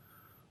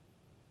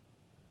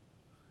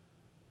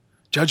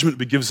 Judgment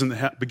begins in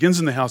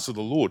the house of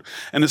the Lord.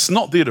 And it's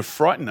not there to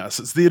frighten us,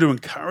 it's there to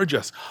encourage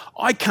us.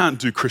 I can't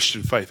do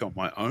Christian faith on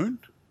my own.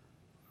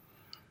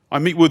 I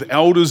meet with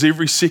elders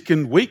every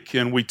second week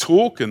and we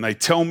talk and they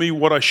tell me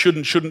what I should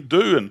and shouldn't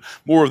do and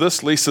more of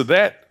this, less of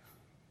that.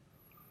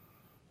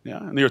 Yeah,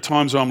 and there are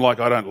times where I'm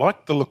like, I don't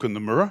like the look in the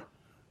mirror.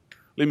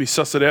 Let me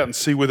suss it out and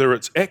see whether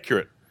it's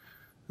accurate.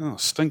 Oh,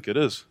 stink it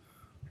is.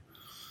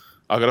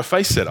 I've got to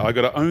face that. I've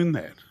got to own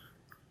that.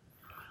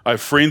 I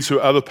have friends who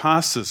are other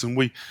pastors and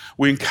we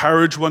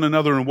encourage one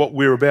another in what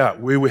we're about,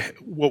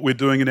 what we're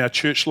doing in our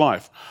church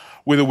life,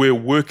 whether we're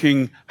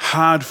working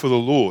hard for the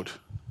Lord.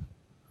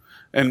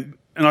 And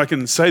I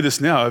can say this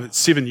now, I've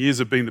 7 years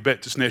of being the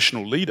Baptist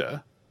National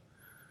Leader,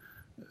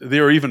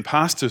 there are even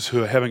pastors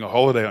who are having a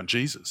holiday on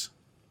Jesus,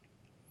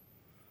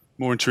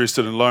 more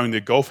interested in lowering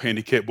their golf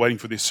handicap, waiting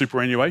for their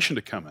superannuation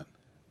to come in.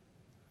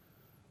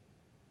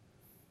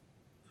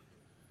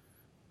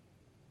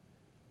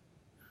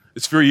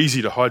 It's very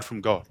easy to hide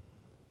from God.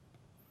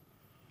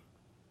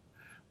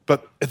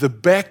 But at the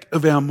back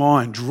of our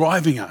mind,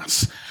 driving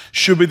us,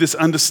 should be this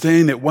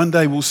understanding that one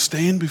day we'll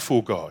stand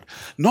before God.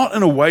 Not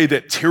in a way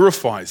that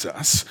terrifies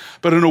us,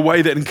 but in a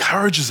way that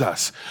encourages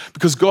us.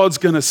 Because God's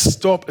going to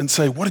stop and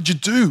say, what did you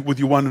do with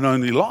your one and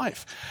only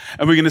life?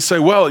 And we're going to say,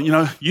 well, you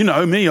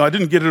know me, I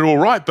didn't get it all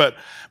right, but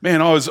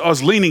man, I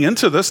was leaning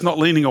into this, not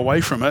leaning away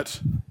from it.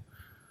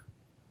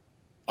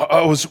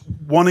 I was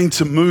wanting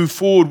to move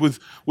forward with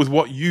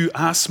what you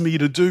asked me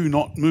to do,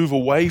 not move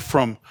away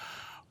from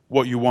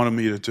what you wanted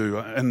me to do.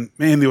 And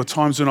man, there were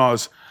times when I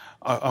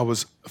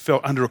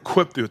felt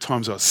under-equipped. There were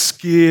times I was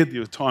scared. There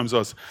were times I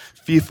was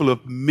fearful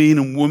of men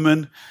and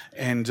women.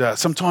 And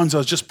sometimes I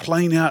was just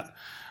plain out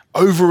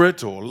over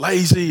it or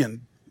lazy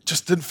and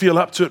just didn't feel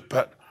up to it.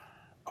 But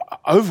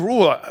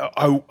overall,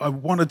 I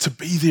wanted to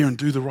be there and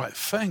do the right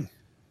thing.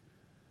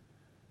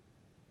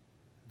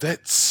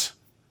 That's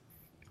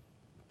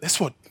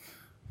what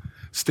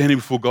standing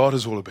before God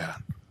is all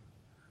about.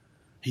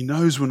 He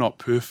knows we're not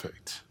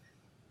perfect.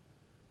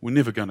 We're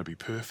never going to be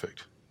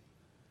perfect.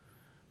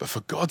 But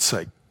for God's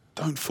sake,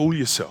 don't fool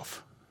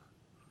yourself.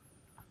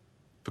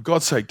 For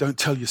God's sake, don't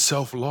tell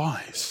yourself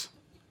lies.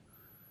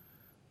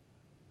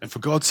 And for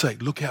God's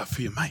sake, look out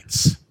for your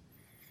mates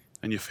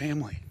and your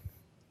family.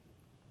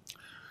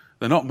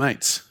 They're not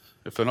mates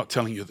if they're not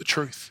telling you the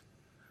truth.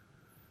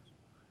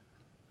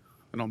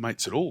 They're not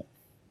mates at all.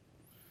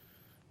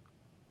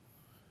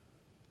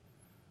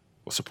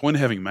 What's the point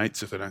of having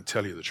mates if they don't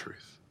tell you the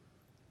truth?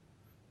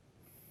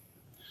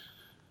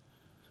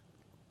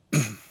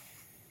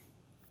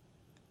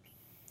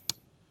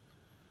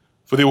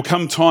 For there will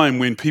come time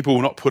when people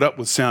will not put up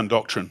with sound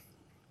doctrine.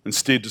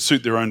 Instead, to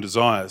suit their own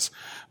desires,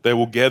 they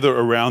will gather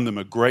around them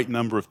a great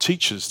number of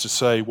teachers to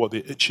say what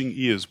their itching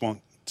ears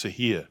want to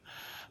hear.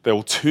 They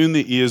will turn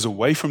their ears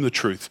away from the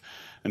truth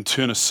and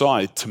turn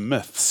aside to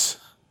myths.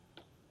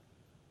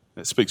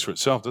 That speaks for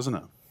itself, doesn't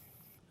it?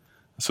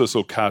 I saw this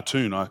little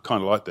cartoon. I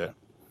kind of like that.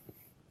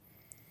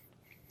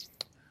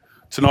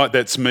 Tonight,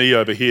 that's me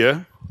over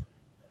here.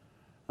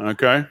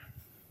 Okay?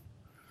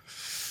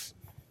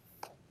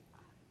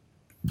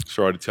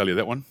 Sorry to tell you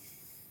that one.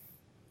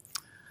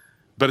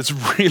 But it's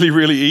really,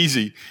 really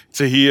easy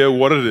to hear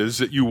what it is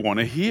that you want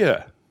to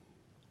hear.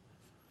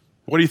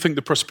 Why do you think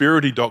the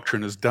prosperity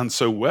doctrine has done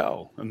so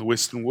well in the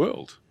Western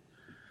world?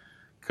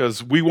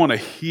 Because we want to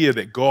hear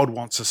that God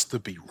wants us to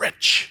be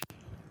rich.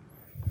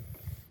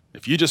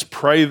 If you just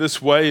pray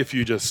this way, if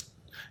you just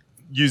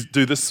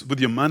do this with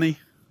your money,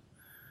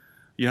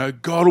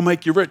 God will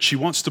make you rich. He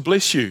wants to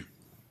bless you.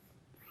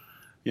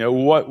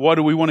 Why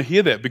do we want to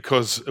hear that?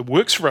 Because it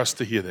works for us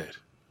to hear that.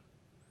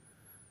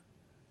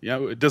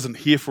 It doesn't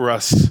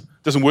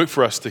work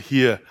for us to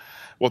hear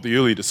what the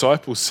early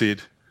disciples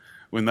said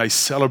when they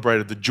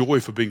celebrated the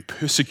joy for being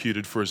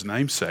persecuted for his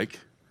name's sake,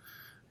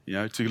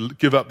 to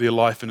give up their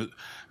life in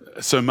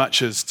so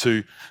much as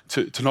to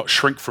not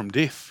shrink from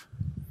death.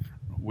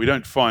 We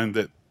don't find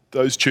that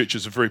those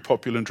churches are very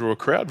popular and draw a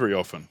crowd very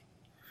often.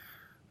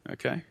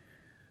 Okay?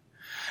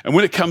 And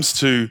when it comes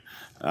to,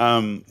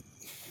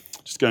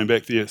 just going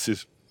back there, it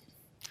says,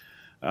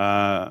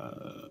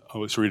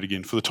 let's read it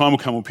again. For the time will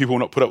come when people will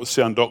not put up with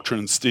sound doctrine.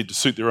 Instead, to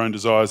suit their own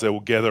desires, they will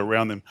gather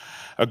around them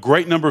a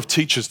great number of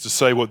teachers to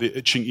say what their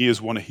itching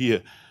ears want to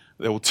hear.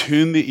 They will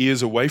turn their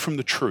ears away from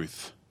the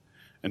truth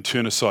and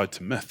turn aside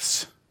to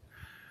myths.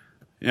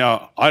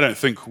 I don't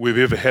think we've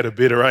ever had a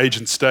better age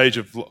and stage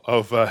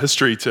of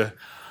history to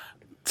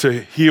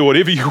hear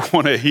whatever you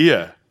want to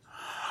hear.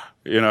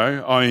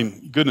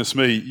 Goodness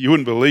me, you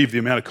wouldn't believe the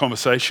amount of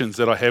conversations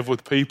that I have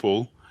with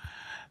people,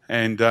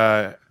 and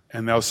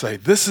they'll say,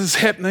 this is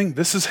happening,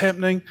 this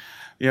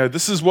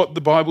is what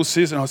the Bible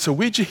says. And I say,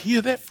 where'd you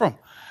hear that from?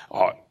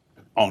 Oh,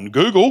 on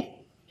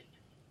Google.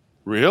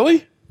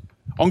 Really?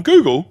 On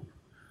Google?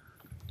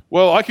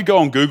 Well, I could go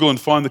on Google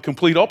and find the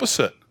complete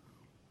opposite.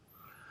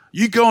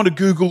 You go onto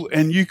Google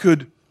and you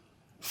could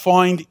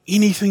find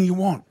anything you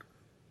want.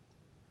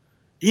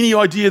 Any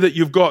idea that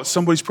you've got,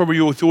 somebody's probably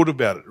already thought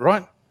about it,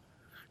 right?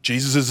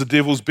 Jesus is the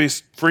devil's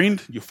best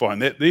friend. You'll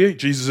find that there.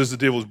 Jesus is the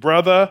devil's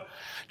brother.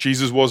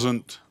 Jesus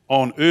wasn't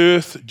on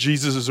earth.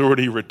 Jesus has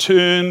already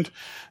returned.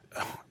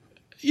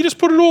 You just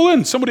put it all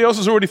in. Somebody else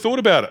has already thought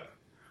about it.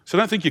 So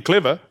don't think you're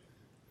clever,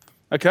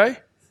 okay?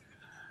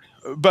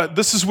 But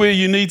this is where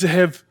you need to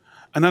have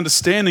an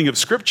understanding of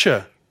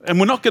Scripture. And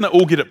we're not going to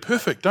all get it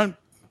perfect. Don't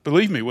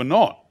believe me, we're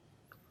not.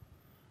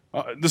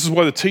 This is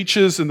why the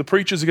teachers and the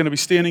preachers are going to be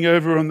standing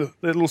over on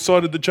that little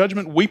side of the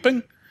judgment,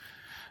 weeping,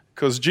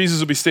 because Jesus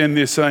will be standing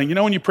there saying, you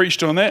know, when you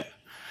preached on that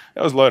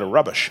was a load of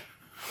rubbish.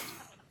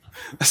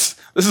 This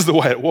is the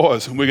way it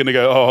was. And we're going to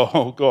go,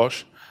 oh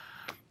gosh.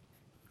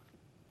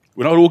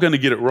 We're not all going to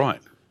get it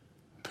right,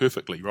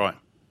 perfectly right.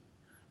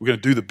 We're going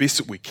to do the best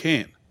that we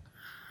can.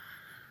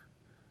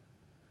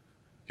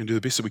 We can do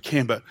the best that we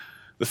can, but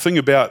the thing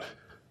about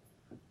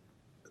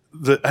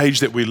the age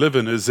that we live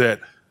in is that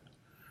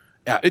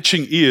our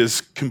itching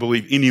ears can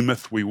believe any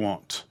myth we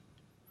want.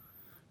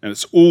 And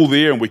it's all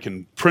there, and we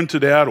can print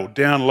it out or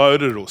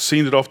download it or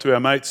send it off to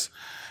our mates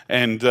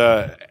and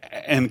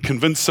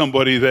convince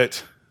somebody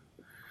that,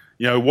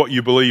 you know, what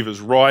you believe is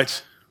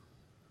right.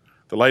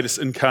 The latest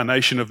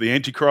incarnation of the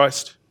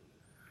Antichrist.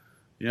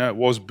 You know, it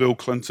was Bill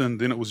Clinton,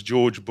 then it was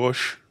George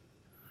Bush,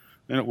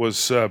 then it was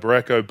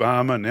Barack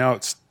Obama, now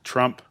it's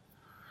Trump.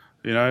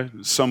 You know,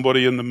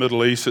 somebody in the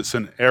Middle East, it's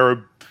an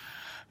Arab,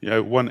 you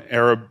know, one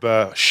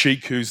Arab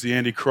sheikh who's the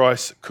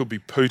Antichrist. It could be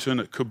Putin,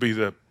 it could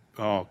be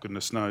oh,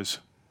 goodness knows,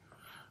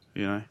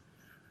 you know.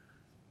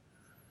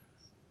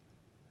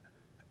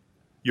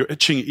 Your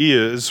itching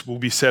ears will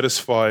be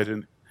satisfied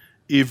in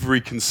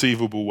every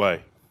conceivable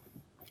way.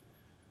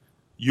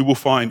 You will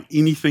find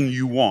anything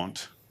you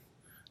want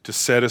to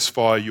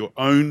satisfy your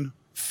own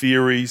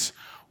theories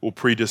or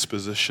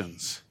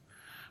predispositions.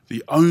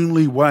 The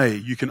only way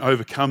you can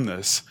overcome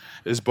this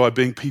is by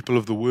being people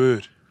of the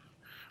Word.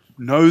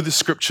 Know the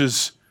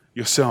Scriptures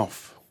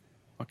yourself,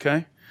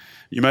 okay?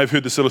 You may have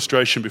heard this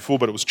illustration before,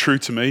 but it was true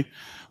to me.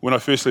 When I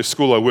first left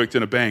school, I worked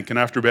in a bank, and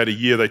after about a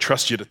year, they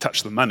trust you to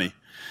touch the money.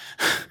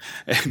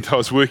 And I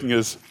was working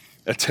as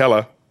a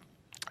teller,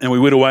 and we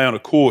went away on a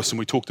course, and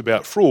we talked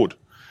about fraud.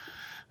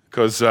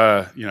 Because,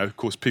 you know, of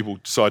course, people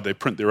decide they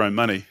print their own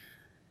money.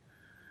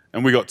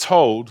 And we got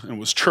told, and it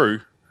was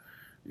true,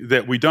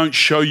 that we don't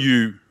show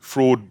you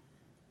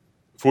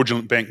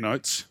fraudulent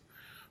banknotes.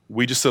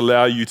 We just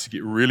allow you to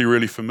get really,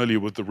 really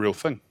familiar with the real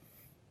thing.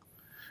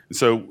 And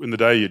so in the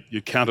day,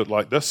 you count it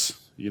like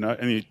this, you know,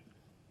 and you,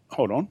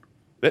 hold on,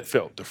 that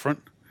felt different.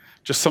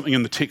 Just something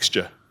in the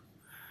texture.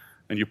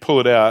 And you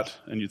pull it out,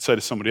 and you'd say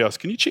to somebody else,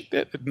 can you check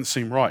that? It didn't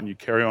seem right, and you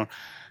carry on.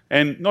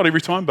 And not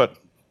every time, but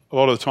a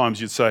lot of the times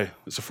you'd say,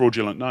 it's a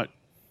fraudulent note.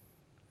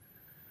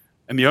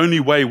 And the only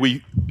way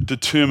we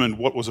determined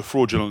what was a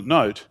fraudulent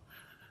note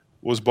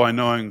was by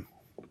knowing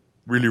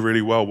really,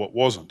 really well what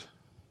wasn't.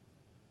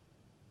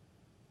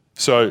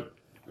 So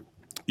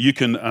you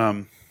can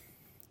do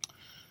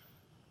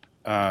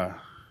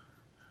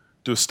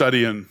a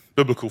study in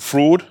biblical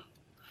fraud,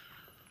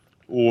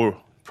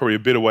 or probably a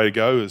better way to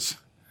go is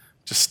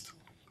just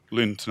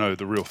learn to know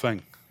the real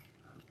thing.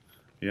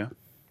 Yeah?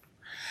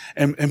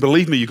 And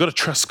believe me, you've got to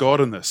trust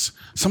God in this.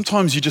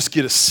 Sometimes you just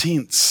get a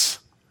sense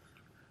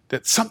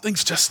that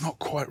something's just not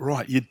quite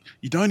right.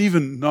 You don't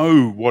even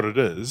know what it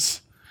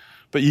is,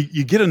 but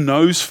you get a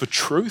nose for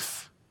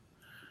truth,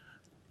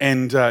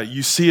 and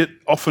you see it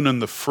often in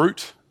the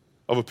fruit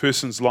of a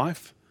person's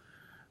life,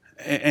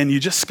 and you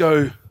just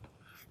go,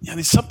 yeah,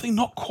 there's something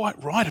not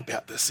quite right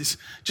about this. There's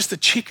just a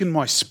check in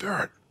my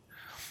spirit.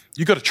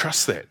 You've got to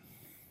trust that.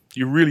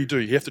 You really do.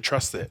 You have to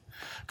trust that,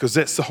 because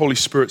that's the Holy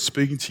Spirit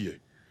speaking to you.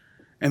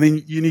 And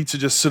then you need to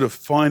just sort of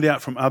find out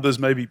from others,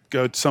 maybe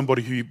go to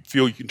somebody who you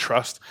feel you can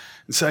trust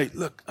and say,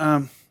 look,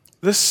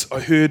 this I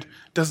heard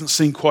doesn't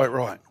seem quite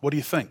right. What do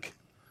you think?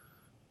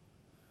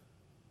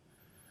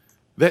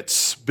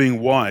 That's being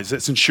wise.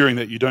 That's ensuring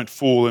that you don't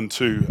fall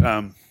into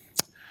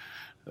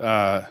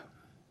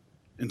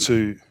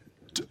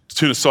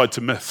turn aside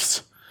to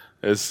myths,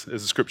 as the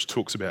Scripture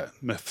talks about,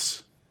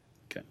 myths.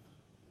 Okay.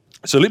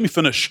 So let me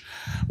finish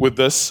with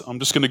this. I'm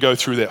just going to go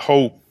through that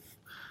whole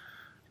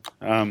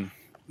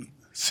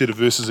set of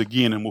verses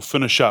again, and we'll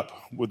finish up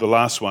with the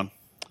last one.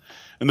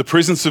 In the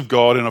presence of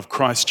God and of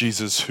Christ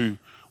Jesus, who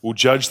will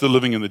judge the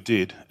living and the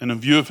dead, and in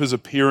view of his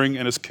appearing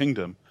in his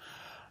kingdom,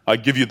 I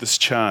give you this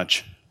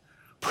charge.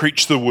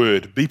 Preach the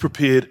word. Be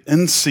prepared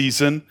in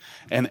season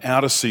and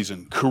out of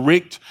season.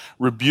 Correct,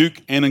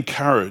 rebuke, and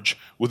encourage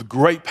with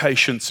great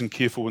patience and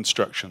careful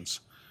instructions.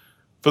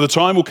 For the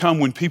time will come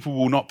when people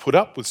will not put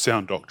up with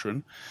sound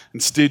doctrine.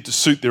 Instead, to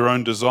suit their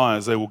own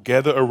desires, they will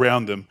gather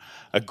around them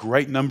a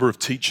great number of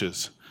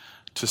teachers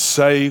to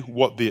say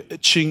what their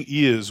itching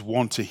ears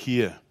want to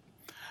hear.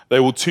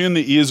 They will turn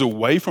their ears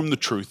away from the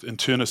truth and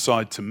turn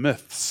aside to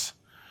myths.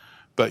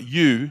 But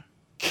you,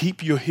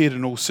 keep your head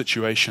in all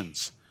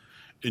situations.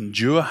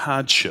 Endure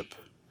hardship.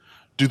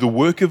 Do the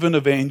work of an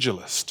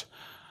evangelist.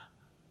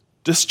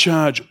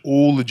 Discharge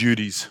all the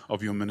duties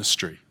of your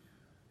ministry.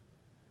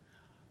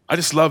 I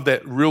just love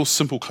that real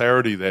simple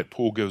clarity that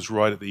Paul gives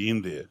right at the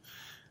end there.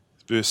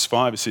 Verse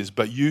 5, it says,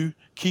 but you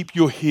keep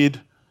your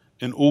head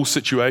in all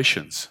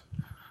situations.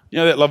 You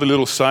know that lovely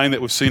little saying that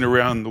we've seen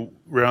around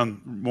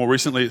more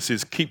recently? It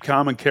says, keep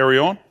calm and carry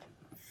on.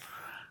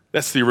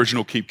 That's the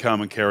original keep calm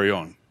and carry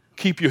on.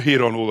 Keep your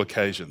head on all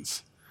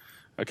occasions.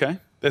 Okay?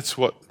 That's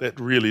what that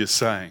really is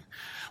saying.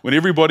 When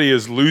everybody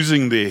is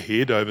losing their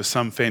head over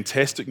some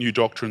fantastic new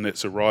doctrine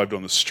that's arrived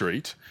on the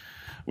street,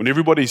 when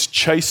everybody's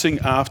chasing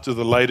after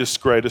the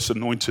latest, greatest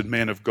anointed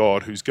man of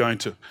God who's going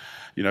to,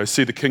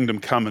 see the kingdom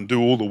come and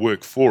do all the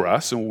work for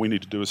us, and all we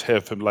need to do is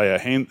have him lay our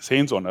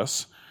hands on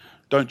us,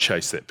 don't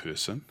chase that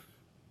person.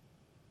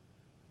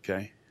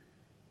 Okay?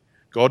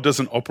 God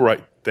doesn't operate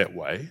that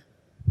way.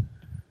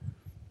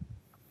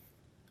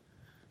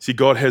 See,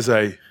 God has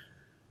a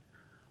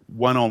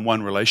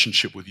one-on-one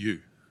relationship with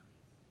you.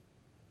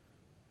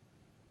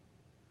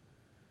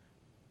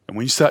 And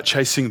when you start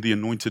chasing the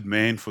anointed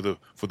man for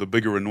the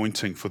bigger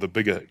anointing, for the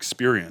bigger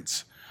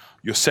experience,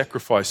 you're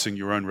sacrificing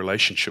your own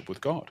relationship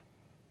with God.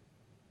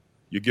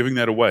 You're giving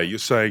that away. You're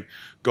saying,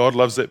 God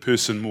loves that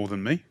person more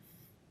than me.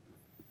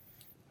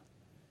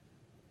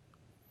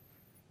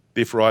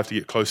 Therefore, I have to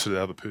get closer to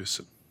the other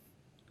person.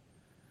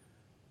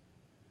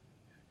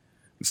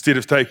 Instead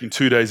of taking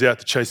 2 days out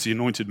to chase the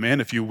anointed man,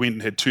 if you went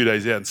and had 2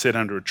 days out and sat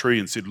under a tree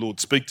and said,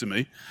 Lord, speak to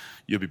me,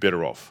 you'll be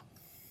better off.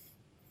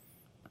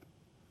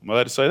 Am I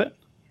allowed to say that?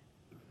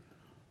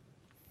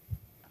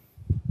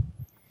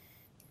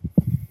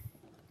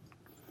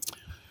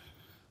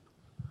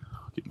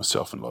 I'll get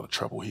myself in a lot of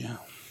trouble here.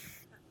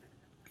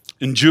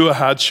 Endure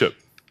hardship.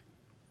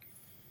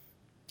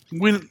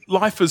 When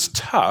life is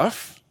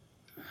tough,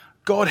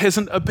 God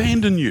hasn't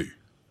abandoned you.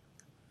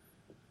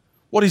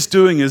 What he's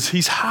doing is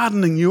he's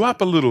hardening you up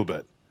a little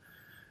bit.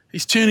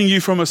 He's turning you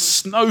from a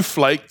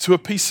snowflake to a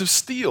piece of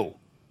steel.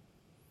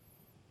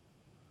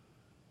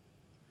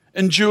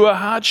 Endure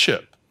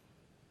hardship.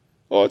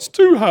 Oh, it's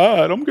too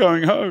hard. I'm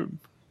going home.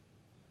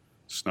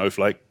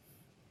 Snowflake.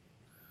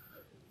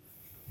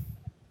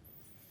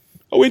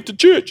 I went to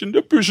church and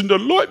that person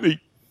doesn't like me.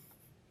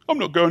 I'm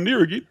not going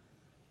there again.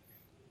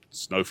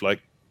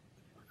 Snowflake.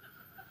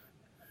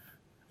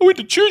 I went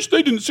to church,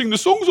 they didn't sing the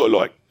songs I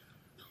like.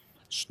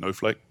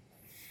 Snowflake.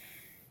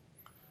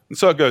 And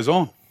so it goes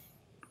on.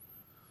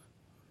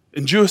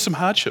 Endure some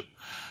hardship.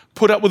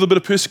 Put up with a bit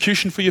of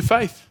persecution for your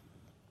faith.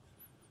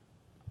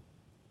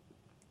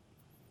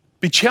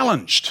 Be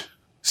challenged.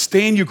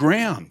 Stand your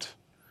ground.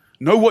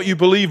 Know what you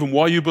believe and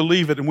why you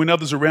believe it. And when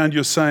others around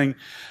you are saying,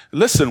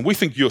 listen, we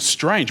think you're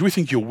strange, we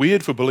think you're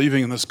weird for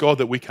believing in this God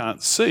that we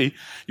can't see,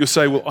 you'll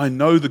say, well, I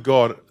know the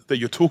God that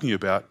you're talking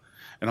about,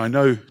 and I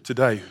know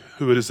today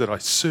who it is that I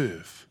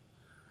serve.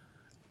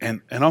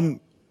 And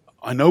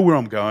I know where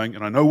I'm going,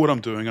 and I know what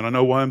I'm doing, and I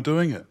know why I'm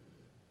doing it.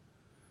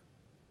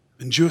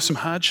 Endure some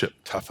hardship.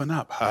 Toughen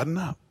up. Harden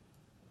up.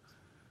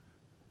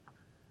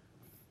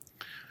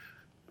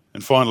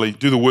 And finally,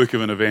 do the work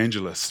of an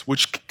evangelist,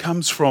 which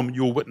comes from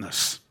your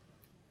witness.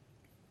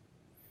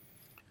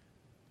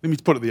 Let me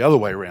put it the other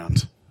way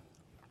around.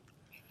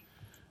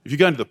 If you're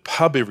going to the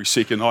pub every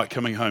second night,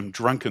 coming home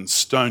drunk and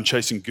stoned,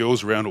 chasing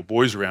girls around or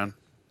boys around,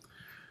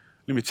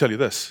 let me tell you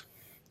this.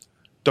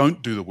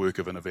 Don't do the work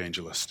of an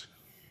evangelist.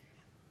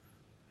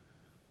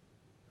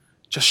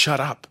 Just shut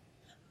up.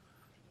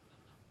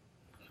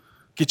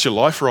 Get your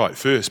life right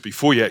first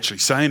before you actually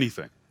say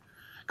anything.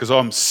 Because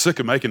I'm sick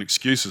of making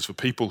excuses for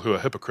people who are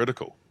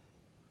hypocritical.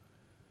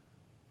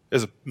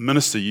 As a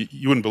minister,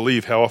 you wouldn't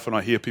believe how often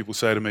I hear people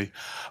say to me,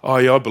 oh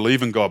yeah, I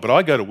believe in God, but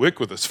I go to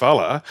work with this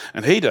fella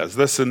and he does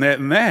this and that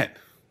and that.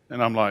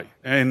 And I'm like,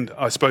 and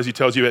I suppose he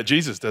tells you about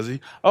Jesus, does he?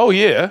 Oh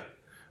yeah.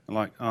 I'm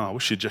like, oh, I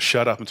wish he'd just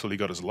shut up until he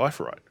got his life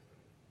right.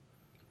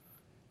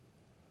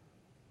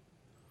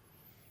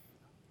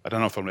 I don't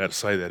know if I'm allowed to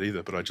say that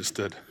either, but I just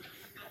did.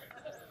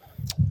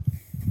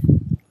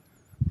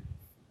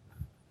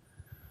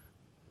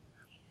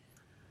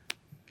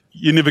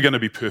 You're never going to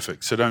be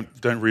perfect, so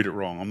don't read it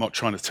wrong. I'm not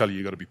trying to tell you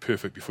you've got to be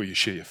perfect before you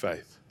share your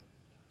faith.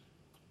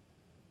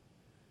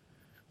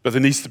 But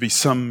there needs to be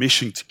some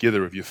meshing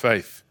together of your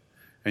faith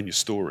and your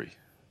story.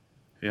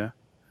 Yeah?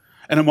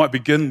 And it might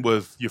begin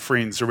with your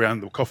friends around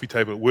the coffee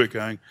table at work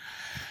going,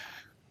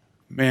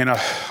 man,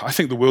 I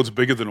think the world's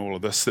bigger than all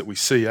of this that we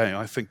see.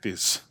 I think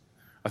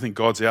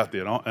God's out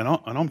there, and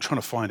I'm trying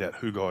to find out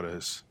who God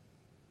is.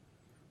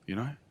 You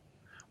know?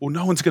 Well,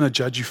 no one's going to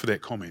judge you for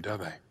that comment, are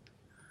they?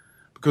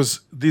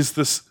 Because there's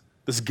this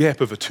gap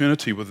of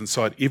eternity within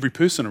inside every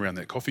person around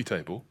that coffee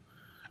table,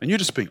 and you're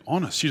just being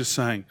honest. You're just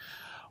saying,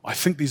 I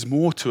think there's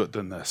more to it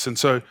than this. And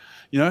so,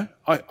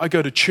 I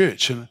go to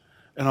church and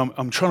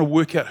I'm trying to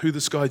work out who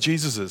this guy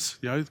Jesus is.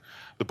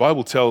 The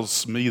Bible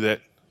tells me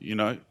that,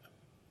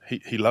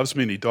 he loves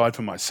me and he died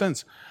for my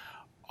sins.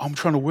 I'm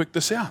trying to work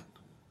this out.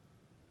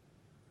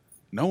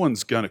 No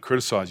one's going to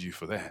criticize you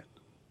for that,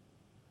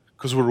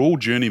 because we're all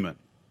journeymen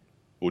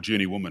or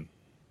journeywomen.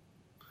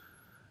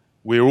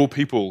 We're all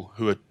people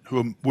who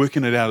are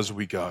working it out as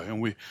we go, and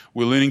we're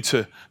learning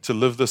to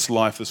live this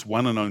life, this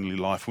one and only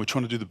life, and we're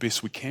trying to do the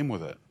best we can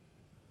with it.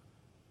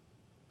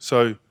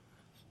 So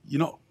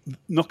you're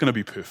not going to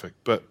be perfect,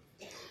 but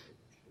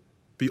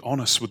be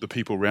honest with the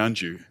people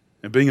around you.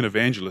 And being an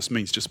evangelist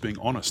means just being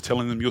honest,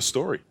 telling them your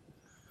story.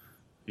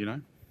 You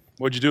know,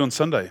 what'd you do on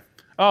Sunday?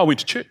 Oh, I went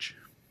to church.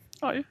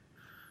 Oh, yeah.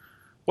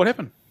 What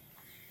happened?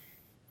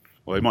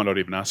 Well, they might not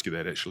even ask you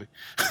that, actually.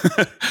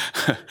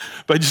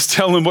 But just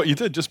tell them what you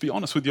did. Just be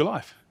honest with your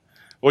life.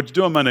 What'd you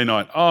do on Monday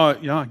night? Oh,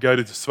 yeah, I go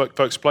to this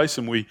folks' place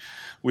and we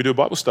do a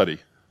Bible study.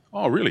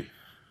 Oh, really?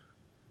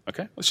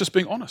 Okay, let's just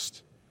being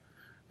honest.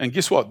 And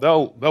guess what?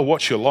 They'll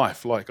watch your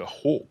life like a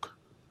hawk.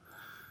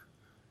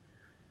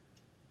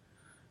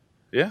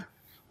 Yeah?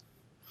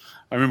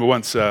 I remember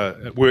once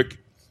at work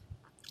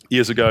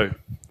years ago,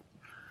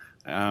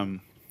 we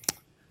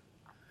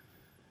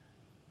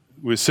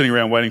were sitting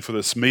around waiting for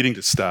this meeting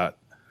to start,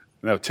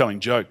 and they were telling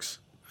jokes.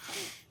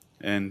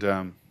 And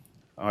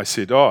I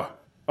said, I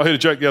heard a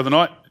joke the other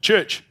night at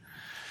church.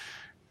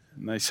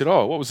 And they said,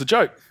 what was the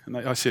joke? And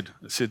I said,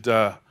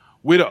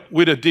 where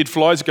do dead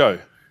flies go?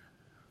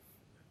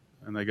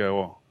 And they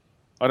go,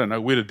 I don't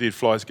know, where do dead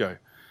flies go?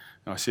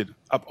 And I said,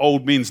 up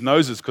old men's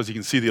noses because you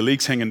can see their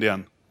legs hanging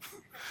down.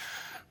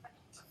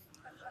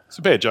 It's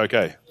a bad joke,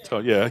 eh? So,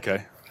 yeah,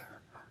 okay.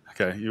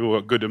 Okay, you all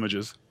got good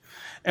images.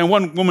 And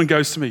one woman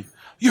goes to me,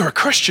 you're a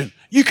Christian.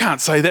 You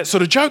can't say that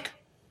sort of joke.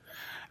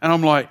 And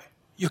I'm like,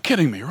 you're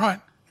kidding me, right?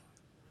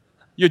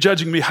 You're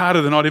judging me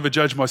harder than I'd ever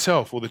judge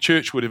myself or the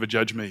church would ever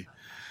judge me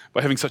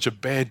by having such a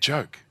bad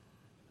joke.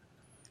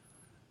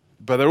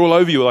 But they're all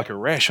over you like a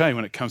rash,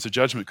 when it comes to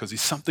judgment, because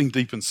there's something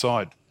deep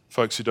inside,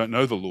 folks who don't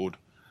know the Lord,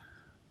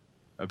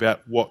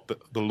 about what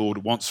the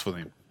Lord wants for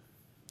them.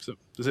 So,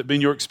 has that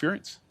been your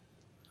experience?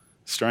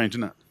 Strange,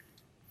 isn't it?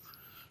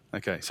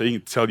 Okay, so you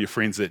can tell your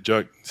friends that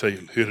joke, so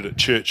you heard it at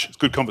church. It's a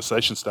good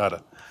conversation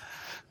starter.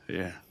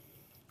 Yeah.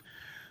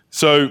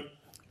 So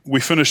we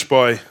finish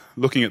by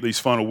looking at these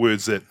final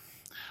words that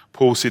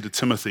Paul said to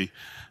Timothy,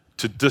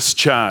 to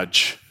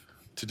discharge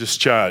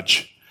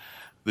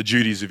the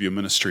duties of your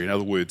ministry. In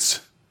other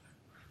words,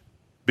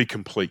 be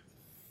complete.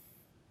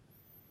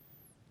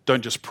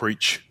 Don't just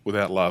preach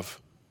without love.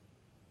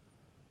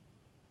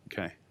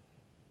 Okay.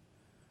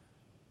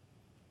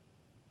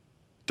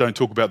 Don't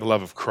talk about the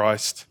love of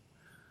Christ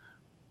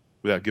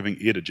without giving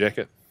Ed a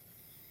jacket.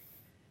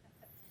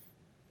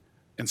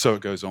 And so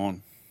it goes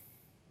on.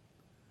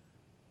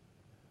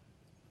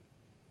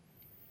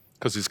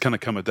 Because there's going to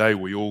come a day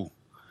where we all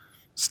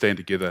stand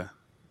together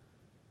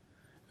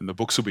and the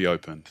books will be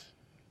opened.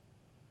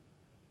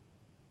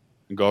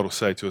 And God will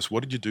say to us,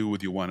 what did you do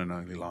with your one and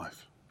only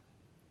life?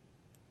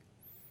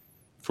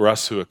 For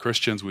us who are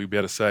Christians, we'll be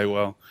able to say,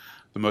 well,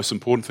 the most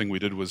important thing we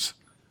did was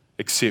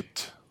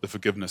accept the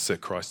forgiveness that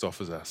Christ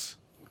offers us.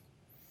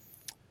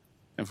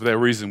 And for that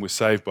reason, we're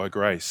saved by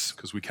grace,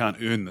 because we can't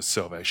earn this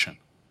salvation.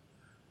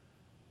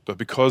 But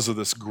because of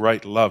this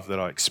great love that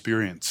I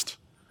experienced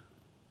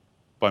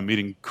by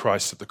meeting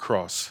Christ at the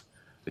cross,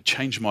 it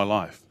changed my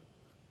life.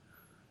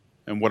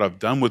 And what I've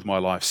done with my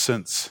life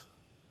since,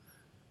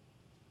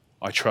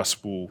 I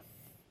trust will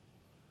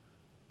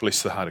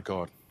bless the heart of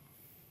God.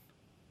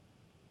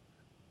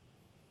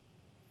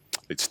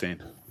 Let's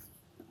stand.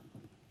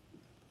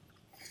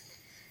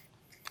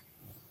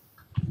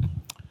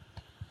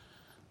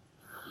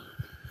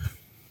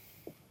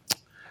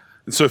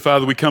 And so,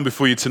 Father, we come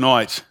before you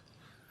tonight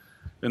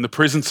in the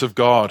presence of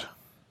God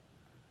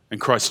and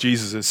Christ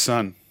Jesus, his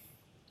Son,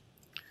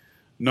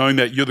 knowing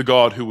that you're the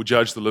God who will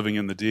judge the living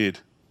and the dead.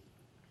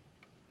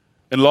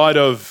 In light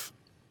of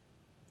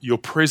your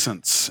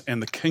presence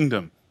and the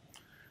kingdom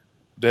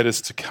that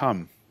is to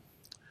come,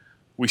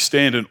 we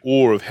stand in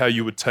awe of how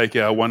you would take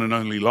our one and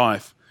only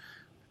life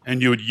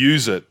and you would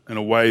use it in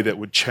a way that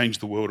would change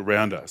the world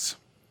around us.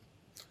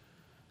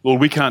 Lord,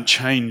 we can't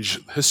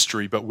change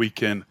history, but we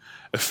can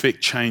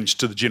effect change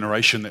to the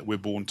generation that we're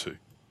born to.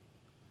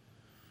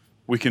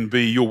 We can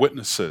be your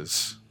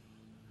witnesses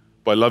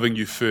by loving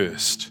you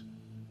first,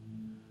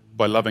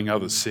 by loving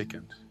others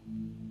second.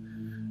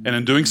 And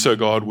in doing so,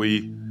 God,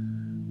 we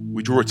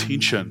draw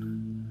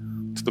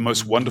attention to the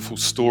most wonderful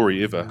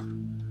story ever,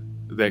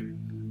 that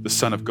the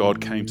Son of God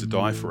came to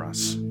die for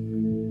us.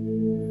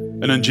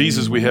 And in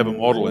Jesus, we have a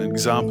model, an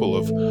example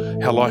of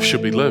how life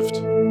should be lived.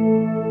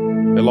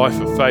 A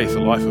life of faith, a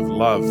life of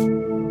love,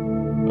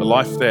 a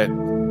life that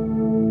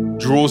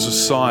draws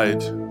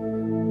aside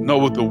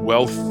not with the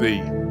wealthy,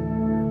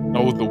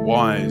 not with the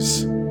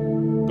wise,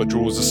 but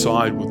draws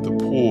aside with the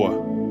poor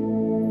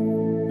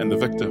and the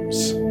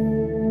victims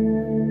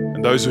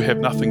and those who have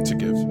nothing to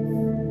give.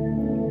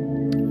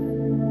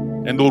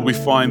 And Lord, we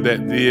find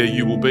that there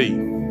you will be.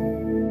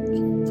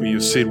 For you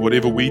have said,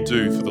 whatever we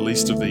do for the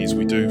least of these,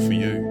 we do for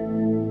you.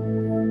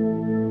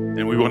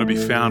 And we want to be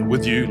found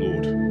with you,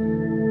 Lord.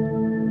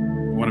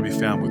 We want to be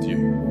found with you.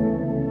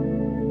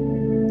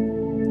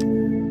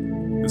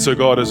 And so,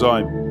 God, as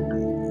I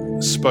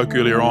spoke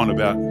earlier on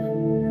about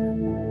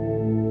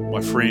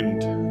my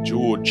friend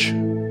George,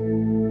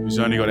 who's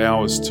only got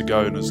hours to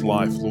go in his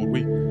life,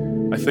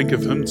 Lord, I think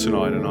of him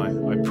tonight, and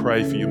I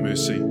pray for your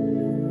mercy.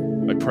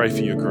 I pray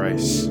for your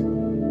grace.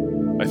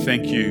 I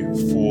thank you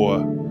for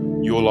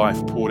your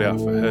life poured out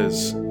for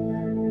his.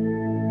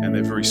 and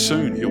that very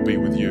soon he'll be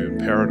with you in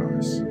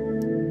paradise,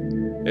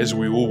 as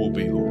we all will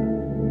be,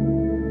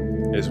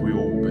 Lord, as we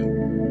all will be.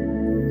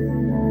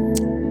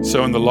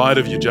 So in the light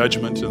of your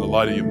judgment, in the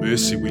light of your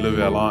mercy, we live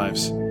our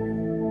lives,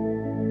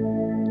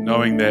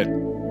 knowing that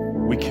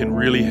we can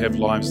really have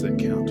lives that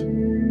count.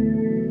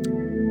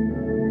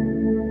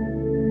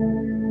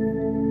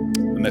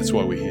 And that's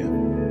why we're here.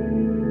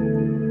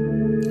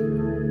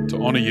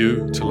 To honor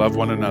you, to love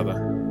one another,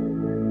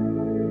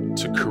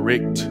 to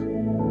correct,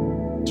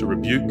 to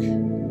rebuke,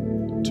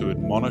 to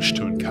admonish,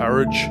 to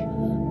encourage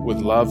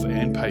with love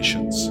and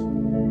patience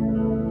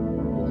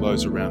all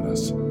those around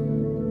us.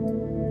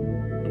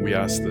 And we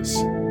ask this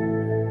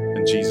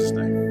in Jesus'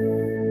 name.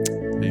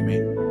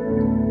 Amen.